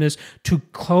aggressiveness to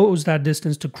close that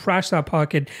distance, to crash that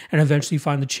pocket, and eventually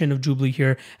find the chin of Jubilee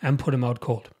here and put him out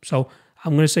cold. So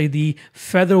I'm going to say the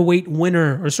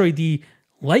the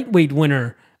lightweight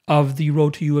winner of the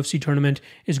Road to UFC tournament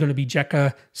is going to be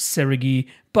Jeka Sergey.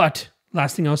 But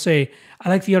last thing I'll say, I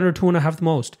like the under 2.5 the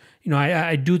most.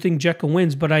 I do think Jeka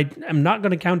wins, but I am not going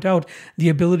to count out the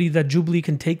ability that Jubilee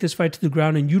can take this fight to the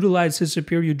ground and utilize his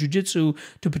superior jiu-jitsu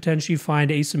to potentially find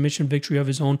a submission victory of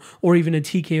his own, or even a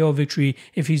TKO victory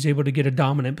if he's able to get a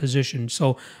dominant position.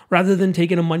 So rather than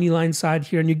taking a money line side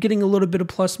here, and you're getting a little bit of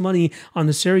plus money on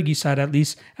the Sergey side, at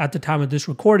least at the time of this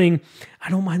recording, I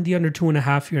don't mind the under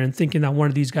 2.5 here and thinking that one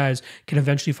of these guys can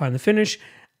eventually find the finish.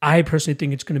 I personally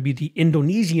think it's going to be the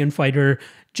Indonesian fighter,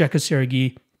 Jeka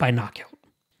Sergey, by knockout.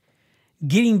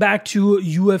 Getting back to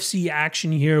UFC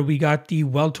action here, we got the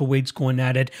welterweights going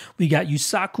at it. We got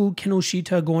Yusaku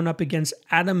Kinoshita going up against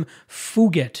Adam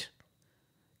Fuget.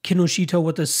 Kinoshita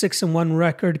with a 6-1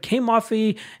 record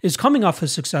is coming off a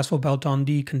successful belt on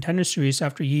the Contender Series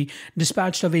after he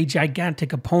dispatched of a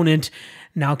gigantic opponent.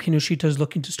 Now Kinoshita is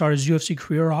looking to start his UFC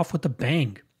career off with a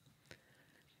bang.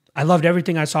 I loved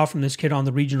everything I saw from this kid on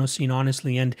the regional scene,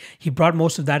 honestly, and he brought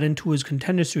most of that into his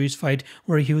Contender Series fight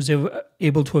where he was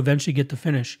able to eventually get the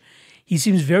finish. He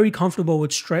seems very comfortable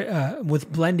with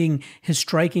blending his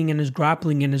striking and his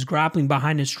grappling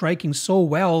behind his striking so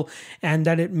well, and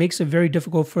that it makes it very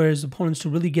difficult for his opponents to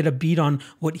really get a beat on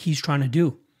what he's trying to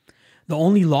do. The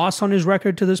only loss on his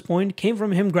record to this point came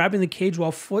from him grabbing the cage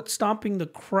while foot stomping the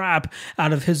crap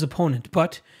out of his opponent,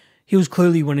 but he was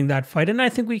clearly winning that fight, and I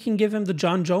think we can give him the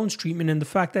John Jones treatment in the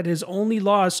fact that his only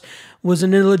loss was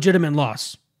an illegitimate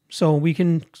loss. So we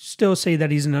can still say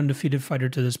that he's an undefeated fighter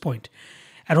to this point.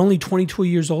 At only 22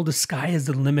 years old, the sky is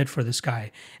the limit for this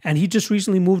guy. And he just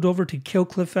recently moved over to Kill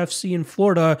Cliff FC in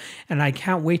Florida, and I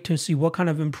can't wait to see what kind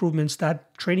of improvements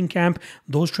that training camp,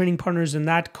 those training partners, and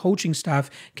that coaching staff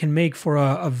can make for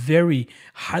a very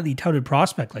highly touted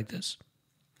prospect like this.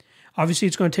 Obviously,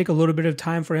 it's going to take a little bit of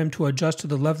time for him to adjust to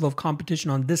the level of competition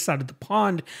on this side of the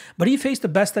pond, but he faced the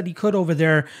best that he could over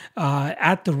there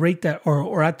at the rate that,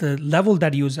 or at the level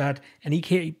that he was at, and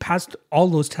he passed all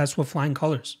those tests with flying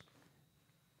colors.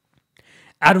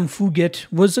 Adam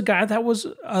Fugit was a guy that was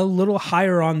a little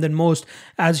higher on than most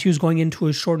as he was going into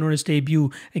his short notice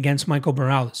debut against Michael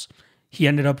Morales. He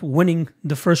ended up winning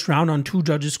the first round on 2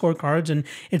 judges' scorecards, and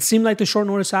it seemed like the short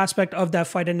notice aspect of that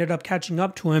fight ended up catching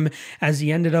up to him as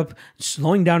he ended up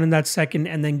slowing down in that second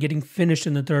and then getting finished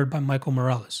in the third by Michael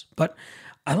Morales. But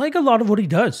I like a lot of what he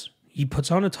does. He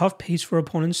puts on a tough pace for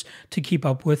opponents to keep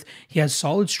up with. He has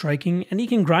solid striking, and he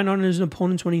can grind on his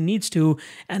opponents when he needs to,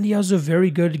 and he has a very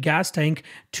good gas tank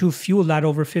to fuel that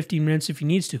over 15 minutes if he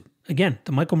needs to. Again,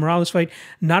 the Michael Morales fight,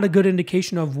 not a good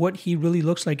indication of what he really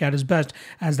looks like at his best,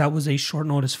 as that was a short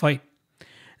notice fight.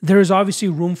 There is obviously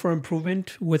room for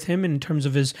improvement with him in terms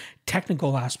of his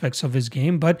technical aspects of his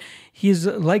game, but he is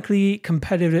likely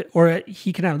competitive, or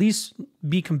he can at least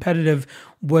be competitive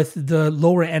with the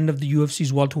lower end of the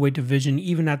UFC's welterweight division,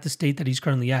 even at the state that he's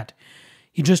currently at.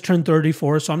 He just turned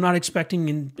 34, so I'm not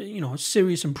expecting,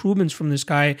 serious improvements from this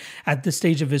guy at this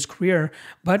stage of his career,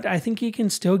 but I think he can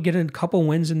still get a couple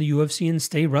wins in the UFC and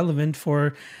stay relevant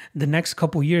for the next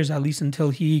couple years, at least until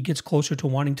he gets closer to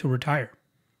wanting to retire.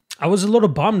 I was a little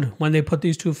bummed when they put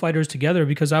these two fighters together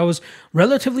because I was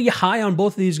relatively high on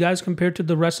both of these guys compared to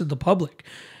the rest of the public.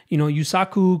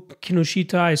 Yusaku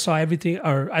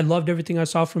Kinoshita, I loved everything I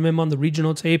saw from him on the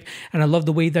regional tape, and I loved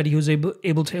the way that he was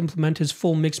able to implement his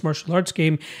full mixed martial arts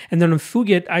game. And then on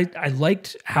Fugit, I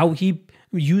liked how he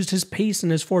used his pace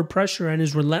and his forward pressure and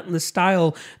his relentless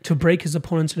style to break his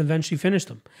opponents and eventually finish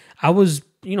them. I was,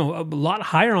 a lot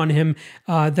higher on him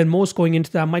than most going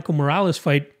into that Michael Morales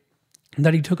fight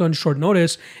that he took on short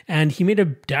notice, and he made a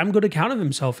damn good account of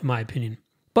himself, in my opinion.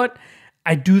 But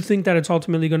I do think that it's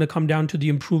ultimately going to come down to the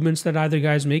improvements that either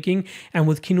guy is making, and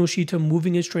with Kinoshita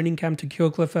moving his training camp to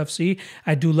Kill Cliff FC,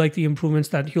 I do like the improvements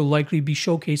that he'll likely be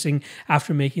showcasing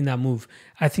after making that move.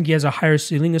 I think he has a higher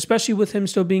ceiling, especially with him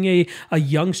still being a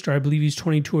youngster. I believe he's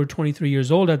 22 or 23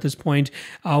 years old at this point,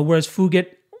 whereas Fugit,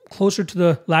 closer to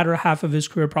the latter half of his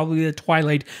career, probably the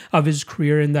twilight of his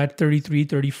career in that 33,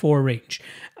 34 range.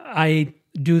 I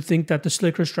do think that the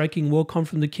slicker striking will come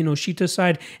from the Kinoshita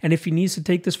side, and if he needs to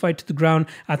take this fight to the ground,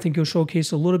 I think he'll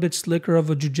showcase a little bit slicker of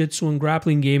a jiu-jitsu and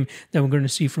grappling game than we're going to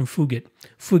see from Fugit.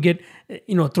 Fugit,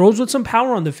 throws with some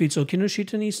power on the feet, so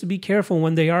Kinoshita needs to be careful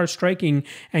when they are striking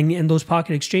and in those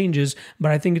pocket exchanges,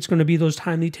 but I think it's going to be those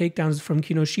timely takedowns from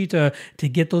Kinoshita to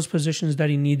get those positions that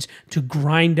he needs to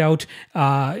grind out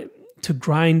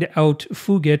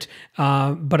Fugit,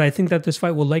 but I think that this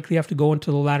fight will likely have to go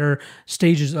into the latter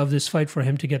stages of this fight for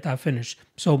him to get that finish.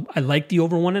 So I like the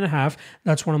over 1.5.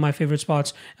 That's one of my favorite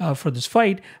spots for this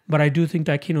fight, but I do think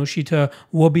that Kinoshita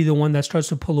will be the one that starts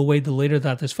to pull away the later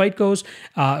that this fight goes,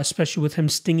 especially with him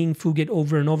stinging Fugit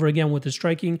over and over again with his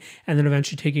striking, and then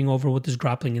eventually taking over with his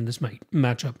grappling in this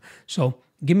matchup. So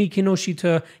give me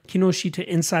Kinoshita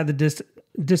inside the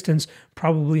distance,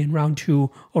 probably in round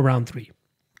 2 or round 3.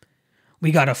 We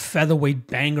got a featherweight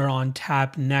banger on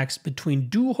tap next between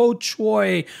Doo Ho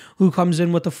Choi, who comes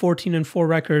in with a 14-4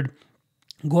 record,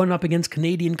 going up against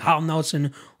Canadian Kyle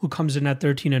Nelson, who comes in at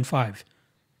 13-5.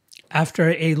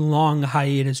 After a long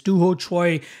hiatus, Doo Ho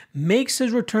Choi makes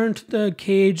his return to the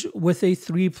cage with a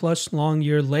 3+ long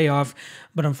year layoff,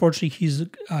 but unfortunately he's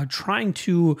trying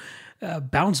to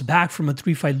bounce back from a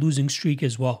 3-fight losing streak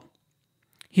as well.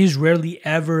 He's rarely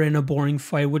ever in a boring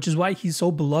fight, which is why he's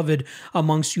so beloved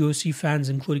amongst UFC fans,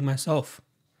 including myself.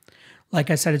 Like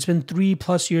I said, it's been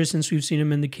 3+ years since we've seen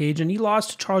him in the cage, and he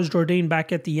lost to Charles Jourdain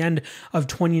back at the end of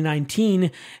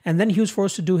 2019, and then he was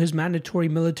forced to do his mandatory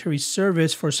military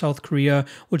service for South Korea,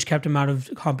 which kept him out of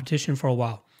competition for a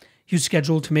while. He was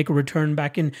scheduled to make a return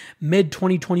back in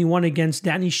mid-2021 against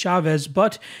Danny Chavez,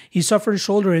 but he suffered a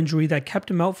shoulder injury that kept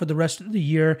him out for the rest of the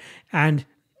year and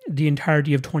the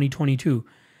entirety of 2022.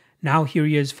 Now here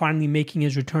he is finally making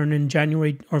his return in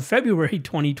February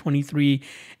 2023,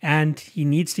 and he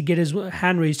needs to get his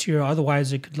hand raised here,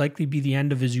 otherwise it could likely be the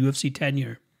end of his UFC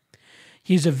tenure.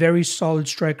 He's a very solid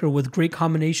striker with great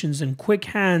combinations and quick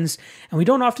hands, and we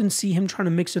don't often see him trying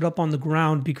to mix it up on the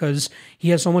ground because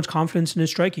he has so much confidence in his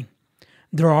striking.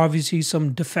 There are obviously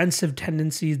some defensive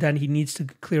tendencies that he needs to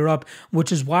clear up,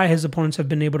 which is why his opponents have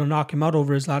been able to knock him out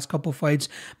over his last couple fights.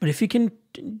 But if he can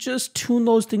just tune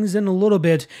those things in a little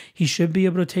bit, he should be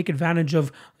able to take advantage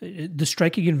of the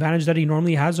striking advantage that he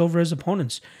normally has over his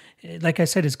opponents. Like I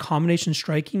said, his combination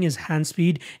striking, his hand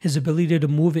speed, his ability to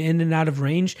move in and out of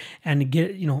range and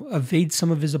evade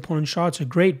some of his opponent's shots are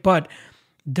great, but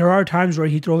there are times where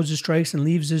he throws his strikes and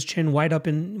leaves his chin wide up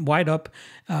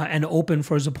and open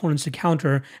for his opponents to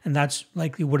counter, and that's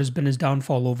likely what has been his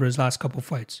downfall over his last couple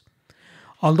fights.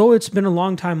 Although it's been a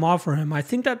long time off for him, I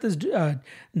think that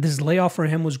this layoff for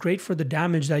him was great for the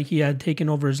damage that he had taken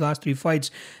over his last 3 fights.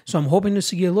 So I'm hoping to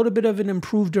see a little bit of an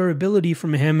improved durability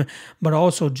from him, but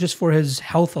also just for his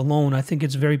health alone, I think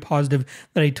it's very positive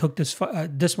that he took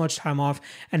this much time off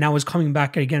and now is coming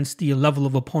back against the level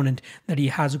of opponent that he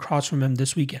has across from him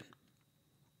this weekend.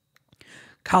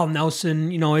 Kyle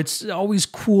Nelson, it's always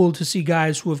cool to see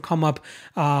guys who have come up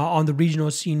on the regional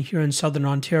scene here in Southern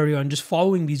Ontario and just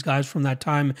following these guys from that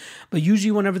time. But usually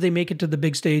whenever they make it to the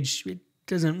big stage, it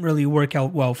doesn't really work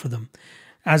out well for them.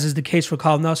 As is the case for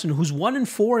Kyle Nelson, who's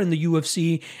 1-4 in the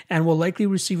UFC and will likely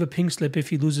receive a pink slip if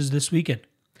he loses this weekend.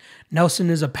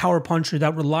 Nelson is a power puncher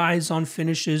that relies on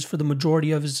finishes for the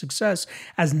majority of his success,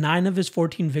 as 9 of his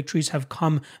 14 victories have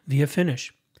come via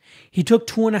finish. He took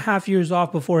 2.5 years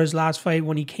off before his last fight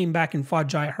when he came back and fought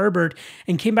Jai Herbert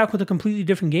and came back with a completely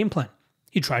different game plan.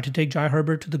 He tried to take Jai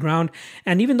Herbert to the ground,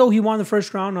 and even though he won the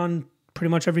first round on pretty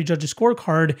much every judge's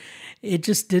scorecard, it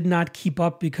just did not keep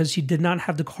up because he did not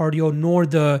have the cardio nor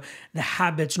the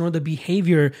habits nor the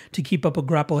behavior to keep up a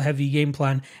grapple-heavy game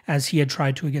plan as he had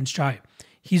tried to against Jai.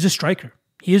 He's a striker.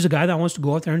 He is a guy that wants to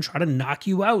go out there and try to knock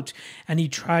you out, and he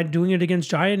tried doing it against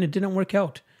Jai and it didn't work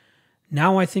out.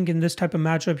 Now I think in this type of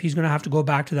matchup, he's going to have to go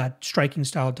back to that striking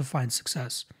style to find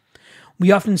success.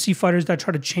 We often see fighters that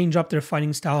try to change up their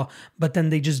fighting style, but then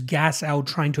they just gas out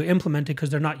trying to implement it because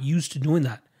they're not used to doing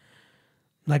that.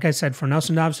 Like I said, for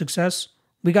Nelson to have success,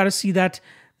 we got to see that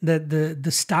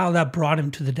the style that brought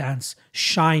him to the dance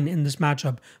shine in this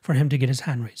matchup for him to get his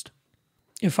hand raised.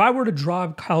 If I were to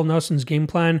draw Kyle Nelson's game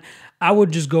plan, I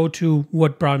would just go to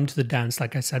what brought him to the dance,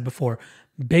 like I said before.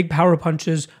 Big power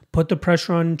punches, put the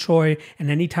pressure on Choi, and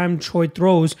anytime Choi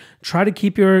throws, try to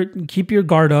keep your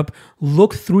guard up,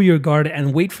 look through your guard,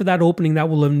 and wait for that opening that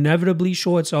will inevitably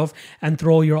show itself and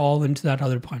throw your all into that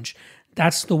other punch.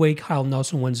 That's the way Kyle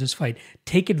Nelson wins this fight.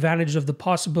 Take advantage of the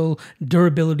possible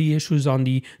durability issues on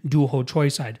the Doo Ho Choi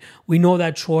side. We know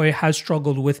that Choi has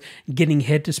struggled with getting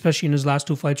hit, especially in his last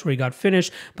 2 fights where he got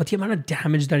finished, but the amount of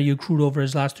damage that he accrued over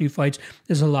his last 3 fights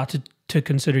is a lot to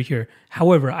consider here.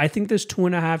 However, I think this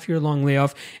 2.5-year-long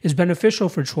layoff is beneficial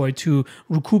for Choi to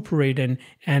recuperate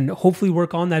and hopefully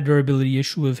work on that durability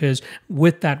issue of his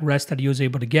with that rest that he was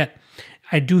able to get.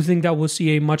 I do think that we'll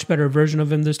see a much better version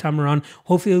of him this time around,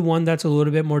 hopefully one that's a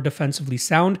little bit more defensively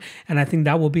sound, and I think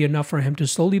that will be enough for him to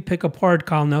slowly pick apart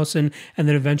Kyle Nelson and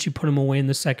then eventually put him away in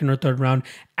the 2nd or 3rd round,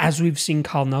 as we've seen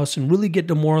Kyle Nelson really get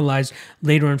demoralized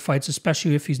later in fights,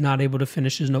 especially if he's not able to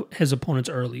finish his opponents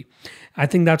early. I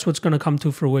think that's what's going to come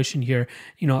to fruition here.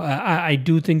 I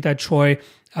do think that Choi,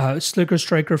 slicker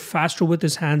striker, faster with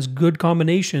his hands, good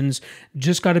combinations,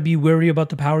 just got to be wary about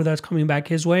the power that's coming back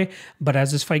his way. But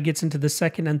as this fight gets into the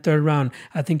 2nd and 3rd round,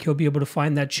 I think he'll be able to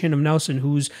find that chin of Nelson,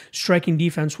 whose striking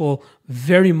defense will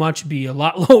very much be a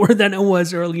lot lower than it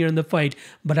was earlier in the fight.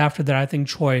 But after that, I think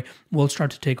Choi will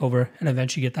start to take over and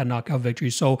eventually get that knockout victory.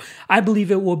 So I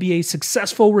believe it will be a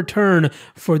successful return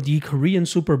for the Korean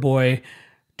Superboy,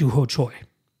 Doo Ho Choi.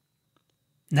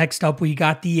 Next up, we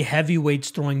got the heavyweights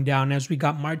throwing down as we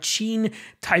got Marcin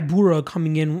Tybura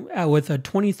coming in with a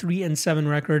 23-7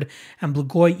 record and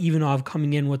Blagoy Ivanov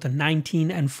coming in with a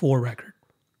 19-4 record.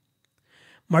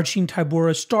 Marcin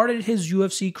Tybura started his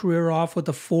UFC career off with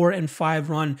a 4-5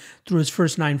 run through his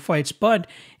first 9 fights, but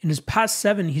in his past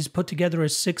 7, he's put together a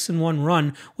 6-1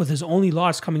 run, with his only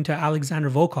loss coming to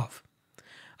Alexander Volkov.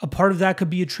 A part of that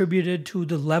could be attributed to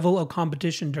the level of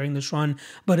competition during this run,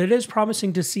 but it is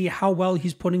promising to see how well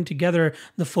he's putting together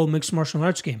the full mixed martial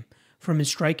arts game. From his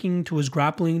striking to his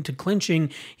grappling to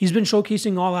clinching, he's been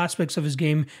showcasing all aspects of his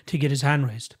game to get his hand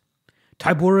raised.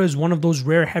 Tybura is one of those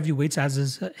rare heavyweights, as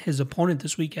is his opponent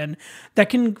this weekend, that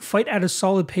can fight at a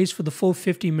solid pace for the full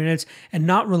 50 minutes and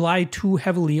not rely too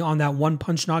heavily on that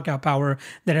one-punch knockout power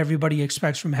that everybody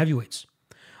expects from heavyweights.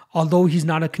 Although he's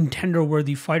not a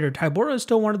contender-worthy fighter, Tybura is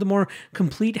still one of the more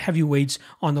complete heavyweights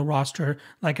on the roster,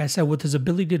 like I said, with his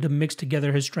ability to mix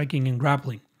together his striking and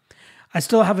grappling. I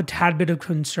still have a tad bit of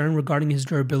concern regarding his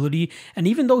durability, and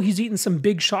even though he's eaten some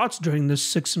big shots during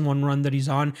this 6-1 run that he's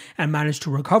on and managed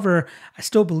to recover, I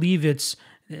still believe it's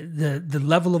the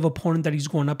level of opponent that he's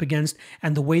going up against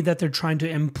and the way that they're trying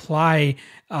to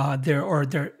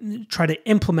try to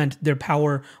implement their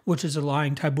power, which is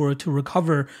allowing Tybura to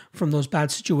recover from those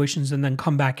bad situations and then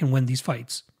come back and win these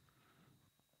fights.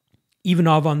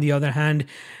 Ivanov, on the other hand,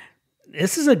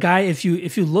 this is a guy, if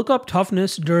you look up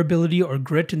toughness, durability, or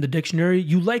grit in the dictionary,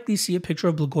 you likely see a picture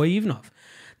of Blagoy Ivanov.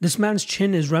 This man's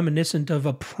chin is reminiscent of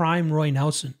a prime Roy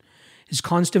Nelson. His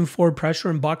constant forward pressure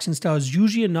and boxing style is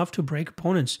usually enough to break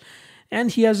opponents. and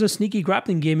he has a sneaky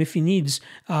grappling game if he needs,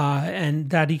 and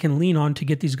that he can lean on to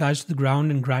get these guys to the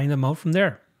ground and grind them out from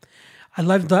there. I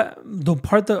love that the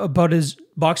part about his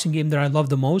boxing game that I love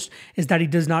the most is that he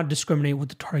does not discriminate with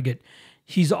the target.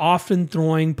 He's often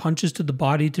throwing punches to the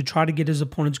body to try to get his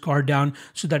opponent's guard down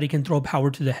so that he can throw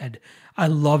power to the head. I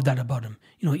love that about him.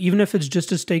 Even if it's just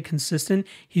to stay consistent,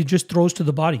 he just throws to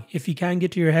the body. If he can't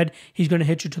get to your head, he's going to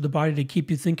hit you to the body to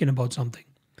keep you thinking about something.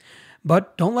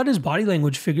 But don't let his body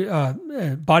language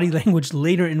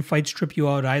later in fights trip you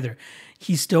out either.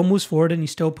 He still moves forward and he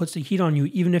still puts the heat on you,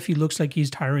 even if he looks like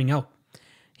he's tiring out.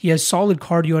 He has solid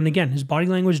cardio, and again, his body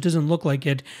language doesn't look like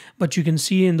it, but you can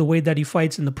see in the way that he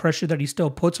fights and the pressure that he still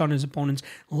puts on his opponents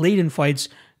late in fights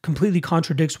completely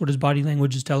contradicts what his body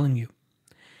language is telling you.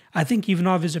 I think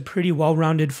Ivanov is a pretty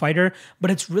well-rounded fighter, but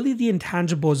it's really the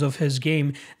intangibles of his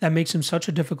game that makes him such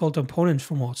a difficult opponent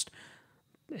for most.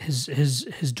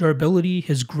 His durability,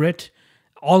 his grit,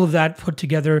 all of that put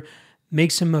together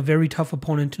makes him a very tough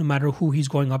opponent no matter who he's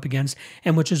going up against,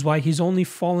 and which is why he's only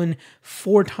fallen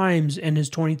 4 times in his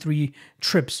 23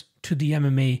 trips to the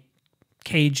MMA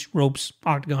cage, ropes,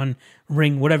 octagon,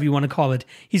 ring, whatever you want to call it.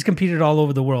 He's competed all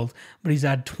over the world, but he's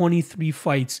had 23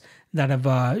 fights that have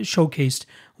showcased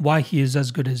why he is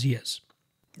as good as he is.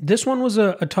 This one was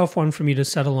a tough one for me to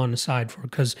settle on the side for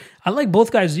because I like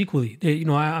both guys equally.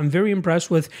 I'm very impressed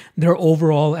with their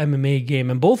overall MMA game.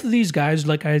 And both of these guys,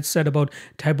 like I had said about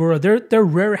Tybura, they're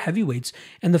rare heavyweights.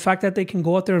 And the fact that they can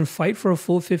go out there and fight for a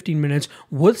full 15 minutes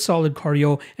with solid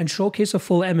cardio and showcase a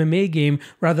full MMA game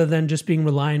rather than just being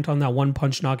reliant on that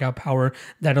one-punch knockout power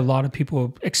that a lot of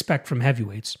people expect from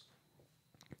heavyweights.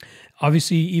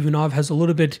 Obviously, Ivanov has a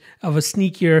little bit of a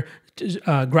sneakier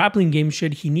grappling game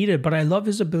should he need it, but I love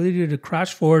his ability to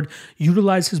crash forward,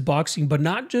 utilize his boxing, but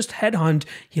not just headhunt.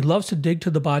 He loves to dig to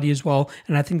the body as well,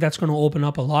 and I think that's going to open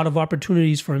up a lot of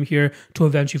opportunities for him here to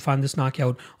eventually find this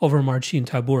knockout over Marcin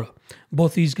Tybura.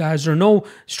 Both these guys are no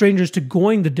strangers to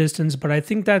going the distance, but I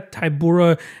think that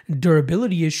Tybura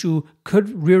durability issue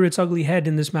could rear its ugly head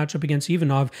in this matchup against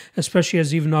Ivanov, especially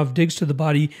as Ivanov digs to the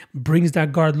body, brings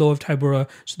that guard low of Tybura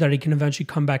so that he can eventually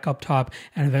come back up top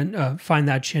and find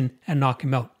that chin and knock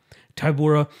him out.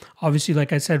 Tybura, obviously,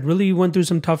 like I said, really went through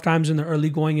some tough times in the early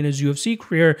going in his UFC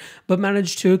career, but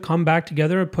managed to come back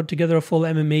together, put together a full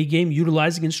MMA game,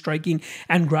 utilizing his striking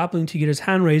and grappling to get his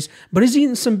hand raised, but he's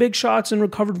eaten some big shots and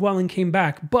recovered well and came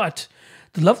back. But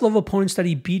the level of opponents that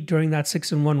he beat during that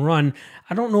 6-1 run,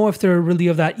 I don't know if they're really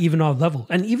of that Ivanov level.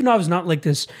 And Ivanov is not like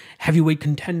this heavyweight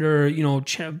contender,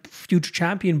 future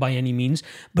champion by any means,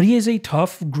 but he is a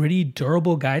tough, gritty,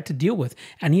 durable guy to deal with.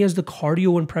 And he has the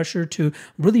cardio and pressure to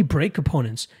really break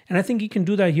opponents. And I think he can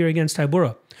do that here against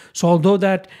Tybura. So although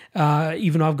that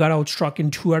Ivanov got outstruck in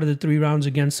 2 out of the 3 rounds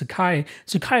against Sakai,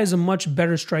 Sakai is a much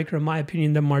better striker, in my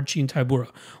opinion, than Marcin Tybura,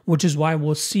 which is why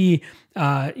we'll see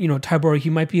Tybura, he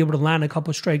might be able to land a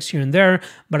couple strikes here and there,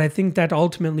 but I think that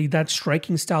ultimately that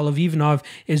striking style of Ivanov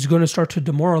is going to start to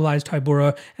demoralize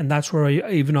Tybura, and that's where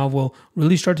Ivanov will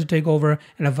really start to take over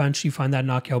and eventually find that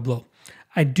knockout blow.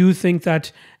 I do think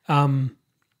that my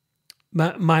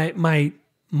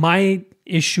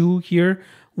issue here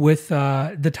with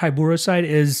the Tybura side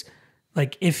is,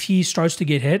 like, if he starts to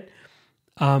get hit,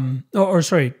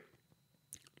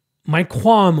 my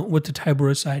qualm with the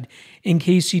Tybura side, in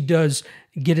case he does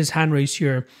get his hand raised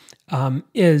here,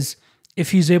 is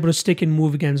if he's able to stick and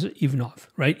move against Ivanov,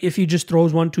 right? If he just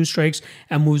throws 1-2 strikes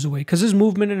and moves away. Because his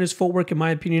movement and his footwork, in my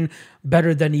opinion,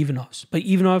 better than Ivanov's. But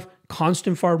Ivanov,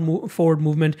 constant forward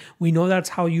movement. We know that's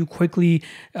how you quickly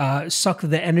suck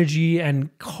the energy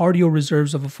and cardio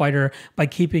reserves of a fighter by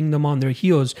keeping them on their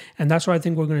heels. And that's what I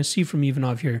think we're going to see from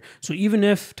Ivanov here. So even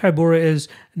if Tybura is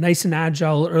nice and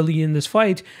agile early in this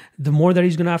fight, the more that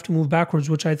he's going to have to move backwards,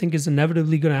 which I think is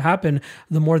inevitably going to happen,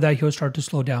 the more that he'll start to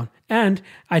slow down. And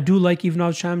I do like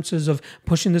Ivanov's chances of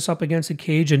pushing this up against a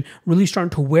cage and really starting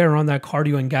to wear on that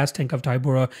cardio and gas tank of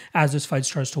Tybura as this fight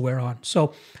starts to wear on.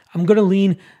 So I'm going to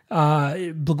lean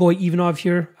Blagoy Ivanov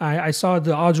here. I saw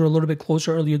the odds were a little bit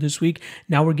closer earlier this week.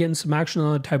 Now we're getting some action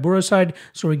on the Tybura side,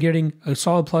 so we're getting a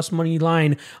solid plus money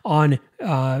line on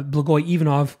Blagoy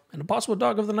Ivanov and a possible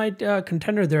dog of the night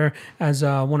contender there as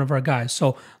one of our guys.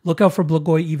 So look out for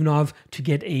Blagoy Ivanov to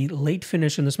get a late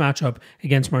finish in this matchup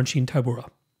against Marcin Tybura.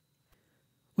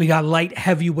 We got light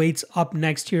heavyweights up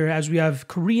next here as we have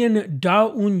Korean Da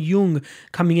Un Jung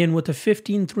coming in with a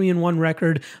 15-3-1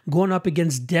 record, going up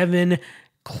against Devin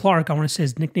Clark. I want to say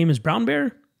his nickname is Brown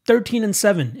Bear.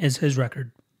 13-7 is his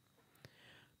record.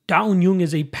 Da Un Jung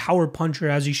is a power puncher,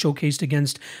 as he showcased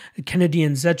against Kennedy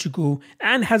Nzechukwu,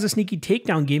 and has a sneaky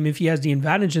takedown game if he has the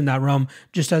advantage in that realm,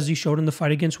 just as he showed in the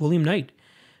fight against William Knight.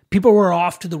 People were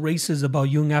off to the races about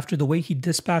Jung after the way he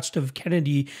dispatched of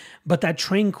Kennedy, but that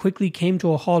train quickly came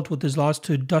to a halt with his loss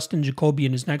to Dustin Jacoby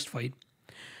in his next fight.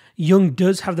 Jung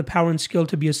does have the power and skill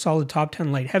to be a solid top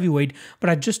 10 light heavyweight, but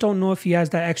I just don't know if he has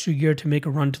that extra gear to make a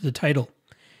run to the title.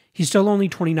 He's still only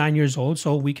 29 years old,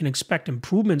 so we can expect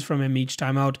improvements from him each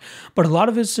time out, but a lot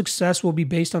of his success will be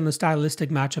based on the stylistic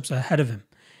matchups ahead of him.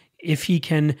 If he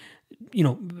can,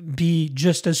 be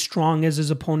just as strong as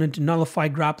his opponent, nullify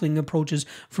grappling approaches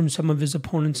from some of his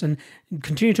opponents, and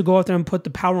continue to go out there and put the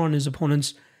power on his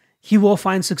opponents, he will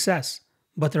find success.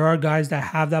 But there are guys that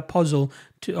have that puzzle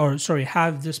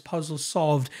have this puzzle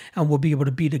solved and will be able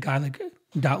to beat a guy like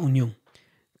Da Un Jung.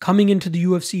 Coming into the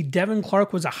UFC, Devin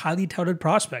Clark was a highly touted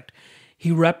prospect. He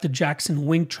repped the Jackson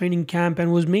Wink training camp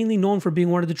and was mainly known for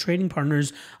being one of the training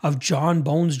partners of John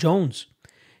Bones Jones.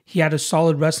 He had a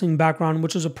solid wrestling background,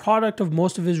 which was a product of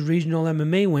most of his regional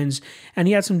MMA wins, and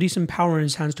he had some decent power in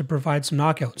his hands to provide some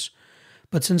knockouts.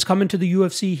 But since coming to the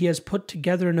UFC, he has put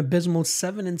together an abysmal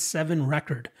 7-7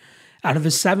 record. Out of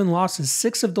his 7 losses,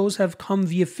 6 of those have come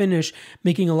via finish,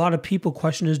 making a lot of people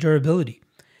question his durability.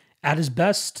 At his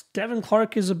best, Devin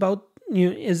Clark is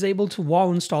able to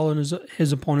wall install on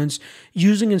his opponents,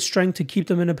 using his strength to keep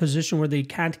them in a position where they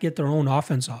can't get their own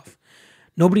offense off.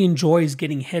 Nobody enjoys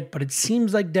getting hit, but it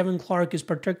seems like Devin Clark is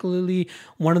particularly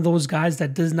one of those guys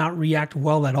that does not react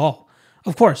well at all.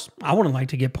 Of course, I wouldn't like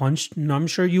to get punched, and I'm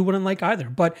sure you wouldn't like either.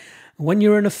 But when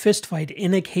you're in a fist fight,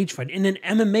 in a cage fight, in an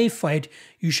MMA fight,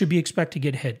 you should be expected to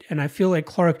get hit. And I feel like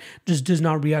Clark just does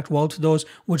not react well to those,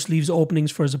 which leaves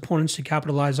openings for his opponents to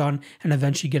capitalize on and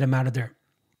eventually get him out of there.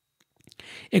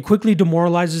 It quickly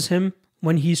demoralizes him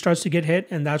when he starts to get hit,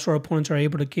 and that's where opponents are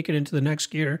able to kick it into the next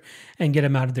gear and get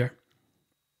him out of there.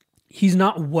 He's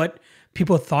not what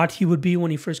people thought he would be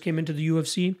when he first came into the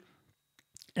UFC.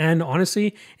 And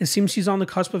honestly, it seems he's on the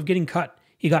cusp of getting cut.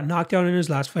 He got knocked out in his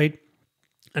last fight.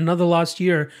 Another lost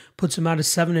year puts him at a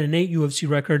 7-8 UFC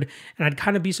record, and I'd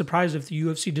kind of be surprised if the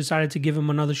UFC decided to give him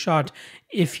another shot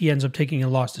if he ends up taking a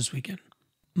loss this weekend.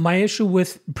 My issue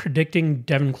with predicting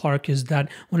Devin Clark is that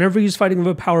whenever he's fighting with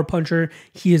a power puncher,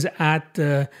 he is at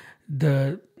the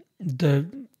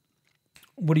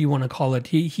what do you want to call it?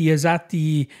 He is at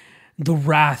the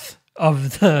wrath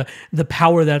of the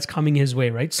power that's coming his way,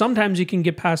 right? Sometimes he can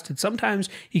get past it. Sometimes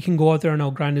he can go out there and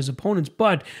outgrind his opponents.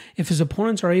 But if his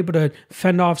opponents are able to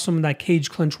fend off some of that cage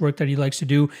clinch work that he likes to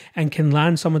do and can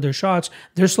land some of their shots,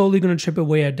 they're slowly going to chip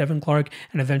away at Devin Clark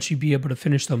and eventually be able to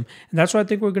finish them. And that's what I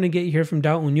think we're going to get here from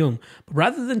Da Un Jung. But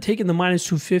rather than taking the minus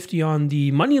 250 on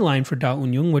the money line for Da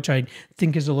Un Jung, which I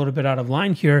think is a little bit out of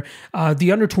line here,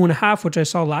 the under 2.5, which I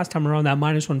saw last time around that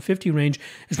minus 150 range,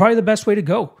 is probably the best way to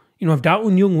go. If Da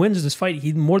Un Jung wins this fight,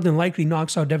 he more than likely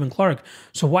knocks out Devin Clark.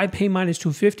 So why pay minus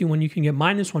 250 when you can get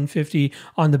minus 150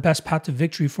 on the best path to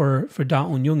victory for Da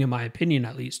Un Jung, in my opinion,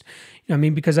 at least?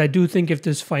 Because I do think if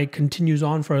this fight continues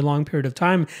on for a long period of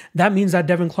time, that means that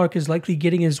Devin Clark is likely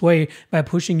getting his way by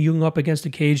pushing Jung up against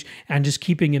the cage and just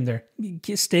keeping him there,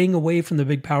 staying away from the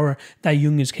big power that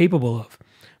Jung is capable of.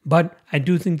 But I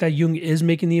do think that Jung is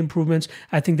making the improvements.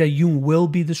 I think that Jung will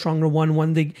be the stronger one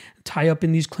when they tie up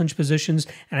in these clinch positions.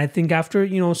 And I think after,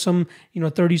 some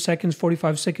 30 seconds,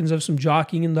 45 seconds of some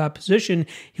jockeying in that position,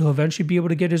 he'll eventually be able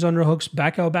to get his underhooks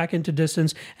back into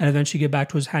distance and eventually get back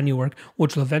to his handiwork,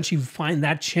 which will eventually find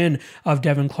that chin of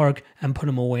Devin Clark and put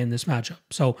him away in this matchup.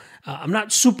 So I'm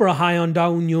not super high on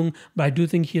Da Un Jung, but I do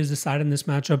think he is the side in this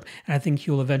matchup. And I think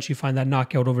he'll eventually find that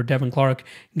knockout over Devin Clark,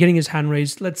 getting his hand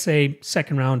raised, let's say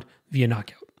second round via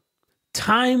knockout.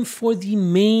 Time for the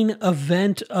main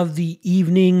event of the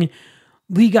evening.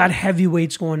 We got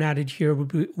heavyweights going at it here,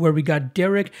 where we got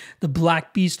Derek the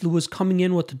Black Beast Lewis coming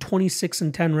in with the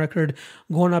 26-10 record,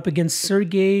 going up against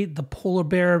Sergey the Polar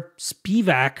Bear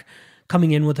Spivak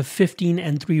coming in with a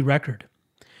 15-3 record.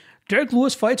 Derek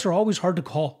Lewis fights are always hard to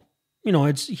call.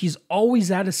 He's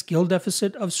always at a skill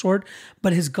deficit of sort,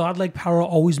 but his godlike power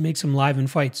always makes him live in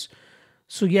fights.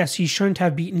 So yes, he shouldn't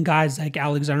have beaten guys like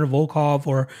Alexander Volkov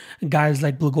or guys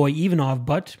like Blagoy Ivanov,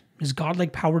 but his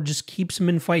godlike power just keeps him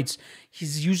in fights.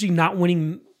 He's usually not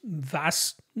winning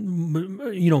vast,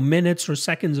 minutes or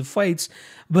seconds of fights,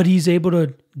 but he's able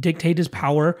to dictate his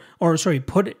power,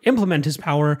 implement his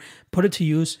power, put it to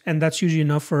use, and that's usually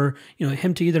enough for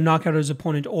him to either knock out his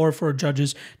opponent or for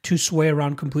judges to sway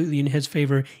around completely in his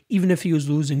favor, even if he was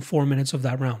losing 4 minutes of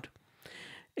that round.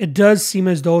 It does seem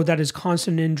as though that his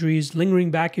constant injuries,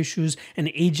 lingering back issues, and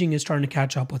aging is starting to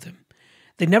catch up with him.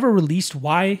 They never released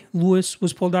why Lewis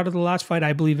was pulled out of the last fight.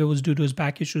 I believe it was due to his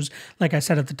back issues, like I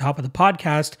said at the top of the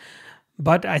podcast.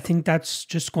 But I think that's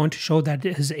just going to show that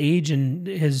his age and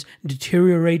his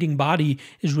deteriorating body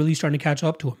is really starting to catch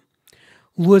up to him.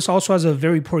 Lewis also has a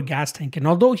very poor gas tank, and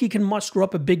although he can muster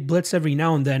up a big blitz every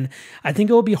now and then, I think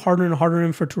it will be harder and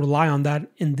harder for him to rely on that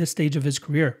in this stage of his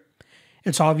career.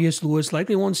 It's obvious Lewis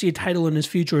likely won't see a title in his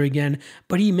future again,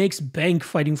 but he makes bank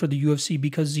fighting for the UFC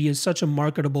because he is such a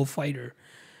marketable fighter.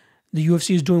 The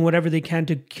UFC is doing whatever they can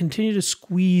to continue to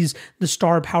squeeze the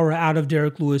star power out of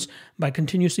Derrick Lewis by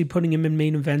continuously putting him in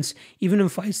main events, even in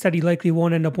fights that he likely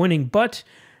won't end up winning. But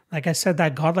like I said,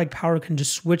 that godlike power can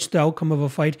just switch the outcome of a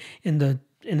fight in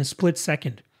a split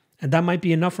second. And that might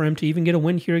be enough for him to even get a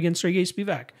win here against Sergey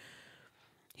Spivak.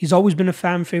 He's always been a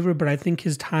fan favorite, but I think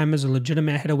his time as a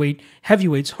legitimate heavyweight,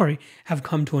 have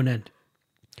come to an end.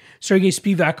 Sergey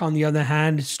Spivak, on the other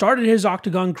hand, started his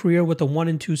octagon career with a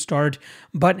 1-2 start,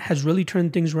 but has really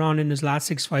turned things around in his last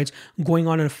 6 fights, going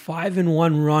on a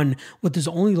 5-1 run, with his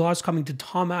only loss coming to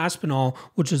Tom Aspinall,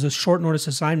 which is a short notice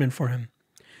assignment for him.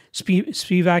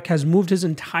 Spivak has moved his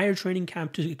entire training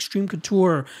camp to Extreme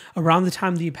Couture around the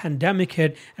time the pandemic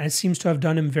hit, and it seems to have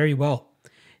done him very well.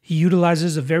 He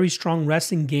utilizes a very strong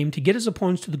wrestling game to get his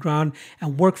opponents to the ground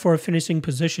and work for a finishing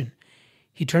position.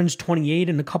 He turns 28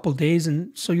 in a couple days,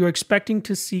 and so you're expecting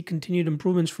to see continued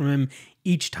improvements from him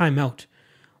each time out.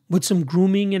 With some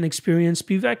grooming and experience,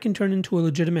 Spivak can turn into a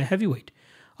legitimate heavyweight.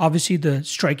 Obviously, the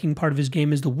striking part of his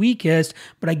game is the weakest,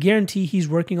 but I guarantee he's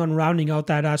working on rounding out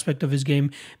that aspect of his game,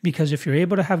 because if you're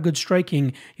able to have good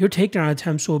striking, your takedown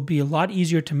attempts will be a lot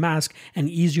easier to mask and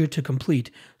easier to complete.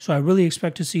 So I really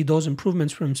expect to see those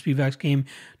improvements from Spivak's game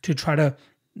to try to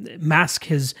mask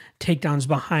his takedowns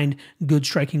behind good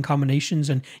striking combinations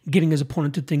and getting his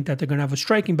opponent to think that they're going to have a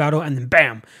striking battle, and then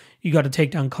bam, you got a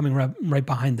takedown coming right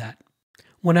behind that.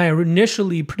 When I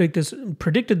initially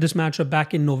predicted this matchup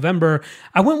back in November,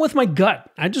 I went with my gut.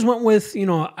 I just went with,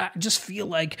 I just feel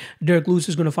like Derrick Lewis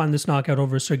is going to find this knockout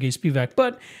over Sergey Spivak.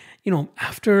 But,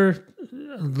 after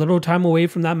a little time away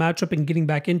from that matchup and getting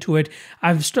back into it,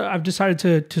 I've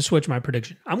decided to switch my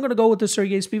prediction. I'm going to go with the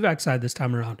Sergey Spivak side this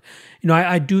time around.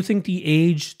 I do think the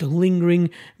age, the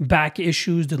lingering back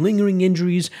issues, the lingering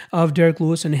injuries of Derrick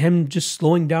Lewis and him just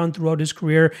slowing down throughout his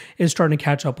career is starting to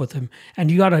catch up with him. And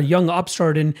you got a young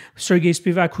upstart in Sergey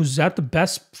Spivak who's at the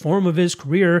best form of his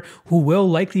career, who will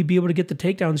likely be able to get the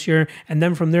takedowns here, and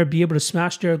then from there be able to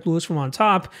smash Derrick Lewis from on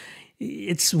top.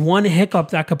 It's one hiccup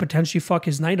that could potentially fuck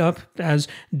his night up, as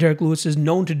Derrick Lewis is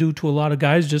known to do to a lot of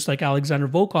guys, just like Alexander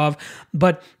Volkov.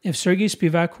 But if Sergey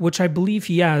Spivak, which I believe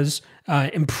he has,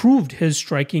 improved his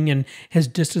striking and his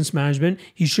distance management,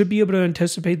 he should be able to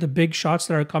anticipate the big shots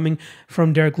that are coming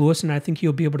from Derrick Lewis, and I think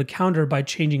he'll be able to counter by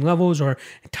changing levels or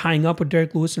tying up with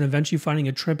Derrick Lewis and eventually finding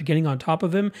a trip getting on top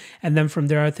of him. And then from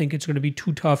there, I think it's going to be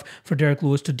too tough for Derrick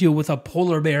Lewis to deal with a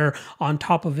polar bear on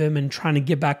top of him and trying to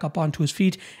get back up onto his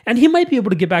feet. And he might be able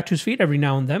to get back to his feet every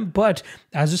now and then, but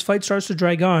as this fight starts to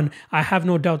drag on, I have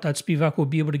no doubt that Spivak will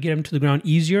be able to get him to the ground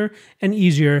easier and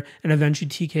eventually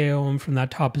TKO him from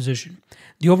that top position.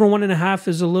 The over 1.5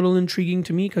 is a little intriguing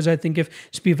to me, because I think if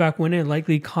Spivak wins, it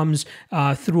likely comes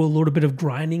through a little bit of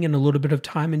grinding and a little bit of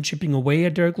time and chipping away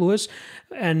at Derrick Lewis.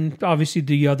 And obviously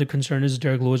the other concern is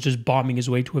Derrick Lewis just bombing his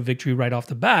way to a victory right off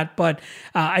the bat. But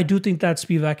I do think that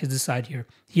Spivak is the side here.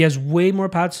 He has way more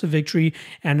paths to victory,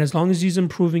 and as long as he's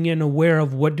improving and aware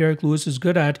of what Derrick Lewis is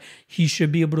good at, he should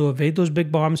be able to evade those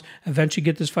big bombs, eventually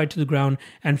get this fight to the ground,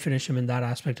 and finish him in that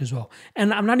aspect as well.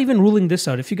 And I'm not even ruling this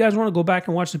out. If you guys want to go back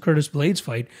and watch the Curtis Blaydes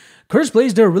fight, Curtis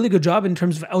Blaydes did a really good job in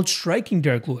terms of outstriking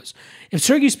Derrick Lewis. If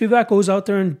Sergey Spivak goes out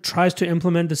there and tries to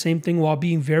implement the same thing while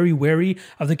being very wary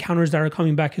of the counters that are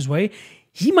coming back his way,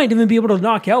 he might even be able to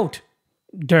knock out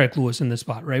Derrick Lewis in this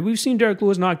spot, right? We've seen Derrick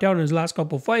Lewis knocked out in his last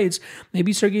couple fights.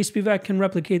 Maybe Sergey Spivak can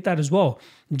replicate that as well.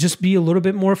 Just be a little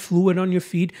bit more fluid on your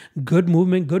feet, good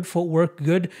movement, good footwork,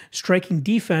 good striking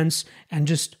defense, and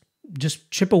just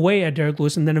chip away at Derrick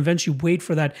Lewis and then eventually wait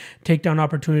for that takedown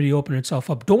opportunity to open itself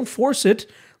up. Don't force it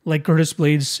like Curtis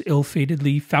Blaydes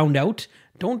ill-fatedly found out.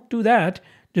 Don't do that.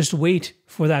 Just wait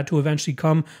for that to eventually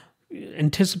come.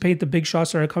 Anticipate the big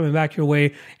shots that are coming back your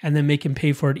way and then make him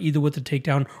pay for it, either with a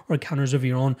takedown or counters of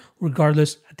your own.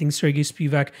 Regardless, I think Sergey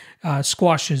Spivak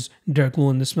squashes Derrick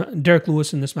Lewis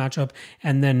in this matchup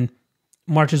and then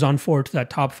marches on forward to that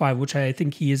top 5, which I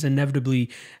think he is inevitably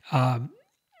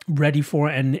ready for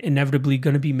and inevitably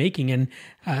going to be making.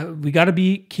 And we got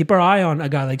to keep our eye on a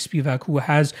guy like Spivak, who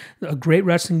has a great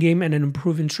wrestling game and an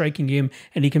improving striking game,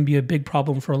 and he can be a big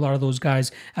problem for a lot of those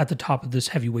guys at the top of this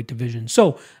heavyweight division.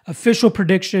 So, official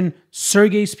prediction,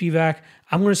 Sergey Spivak.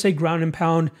 I'm going to say ground and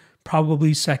pound,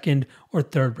 probably second or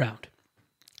third round.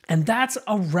 And that's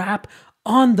a wrap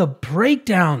on the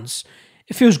breakdowns.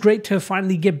 it feels great to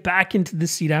finally get back into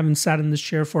this seat. I haven't sat in this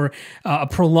chair for a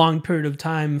prolonged period of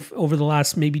time over the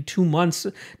last maybe 2 months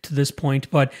to this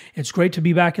point, but it's great to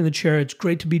be back in the chair. It's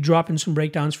great to be dropping some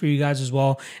breakdowns for you guys as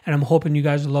well, and I'm hoping you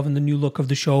guys are loving the new look of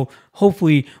the show.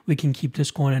 Hopefully we can keep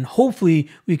this going, and hopefully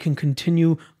we can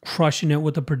continue crushing it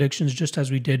with the predictions just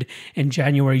as we did in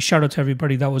January. Shout out to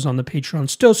everybody that was on the Patreon,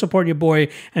 still supporting your boy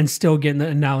and still getting the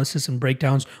analysis and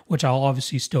breakdowns, which I'll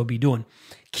obviously still be doing.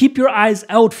 Keep your eyes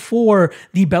out for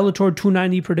the Bellator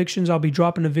 290 predictions. I'll be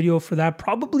dropping a video for that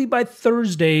probably by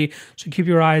Thursday, so keep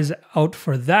your eyes out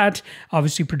for that.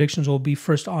 Obviously, predictions will be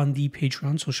first on the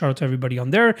Patreon, so shout out to everybody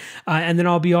on there. And then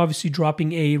I'll be obviously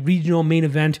dropping a regional main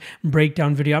event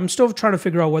breakdown video. I'm still trying to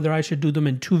figure out whether I should do them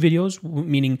in 2 videos,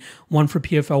 meaning one for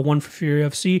PFL, one for Fury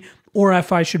FC, or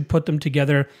if I should put them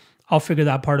together. I'll figure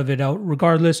that part of it out.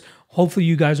 Regardless, hopefully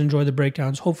you guys enjoy the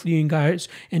breakdowns. Hopefully you guys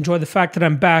enjoy the fact that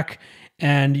I'm back,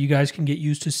 and you guys can get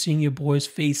used to seeing your boy's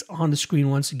face on the screen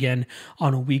once again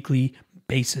on a weekly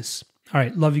basis. All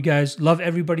right, love you guys. Love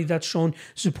everybody that's shown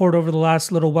support over the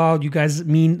last little while. You guys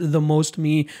mean the most to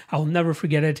me. I will never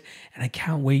forget it, and I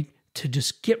can't wait to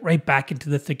just get right back into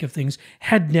the thick of things.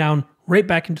 Head down, right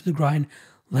back into the grind.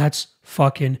 Let's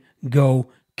fucking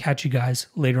go. Catch you guys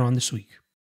later on this week.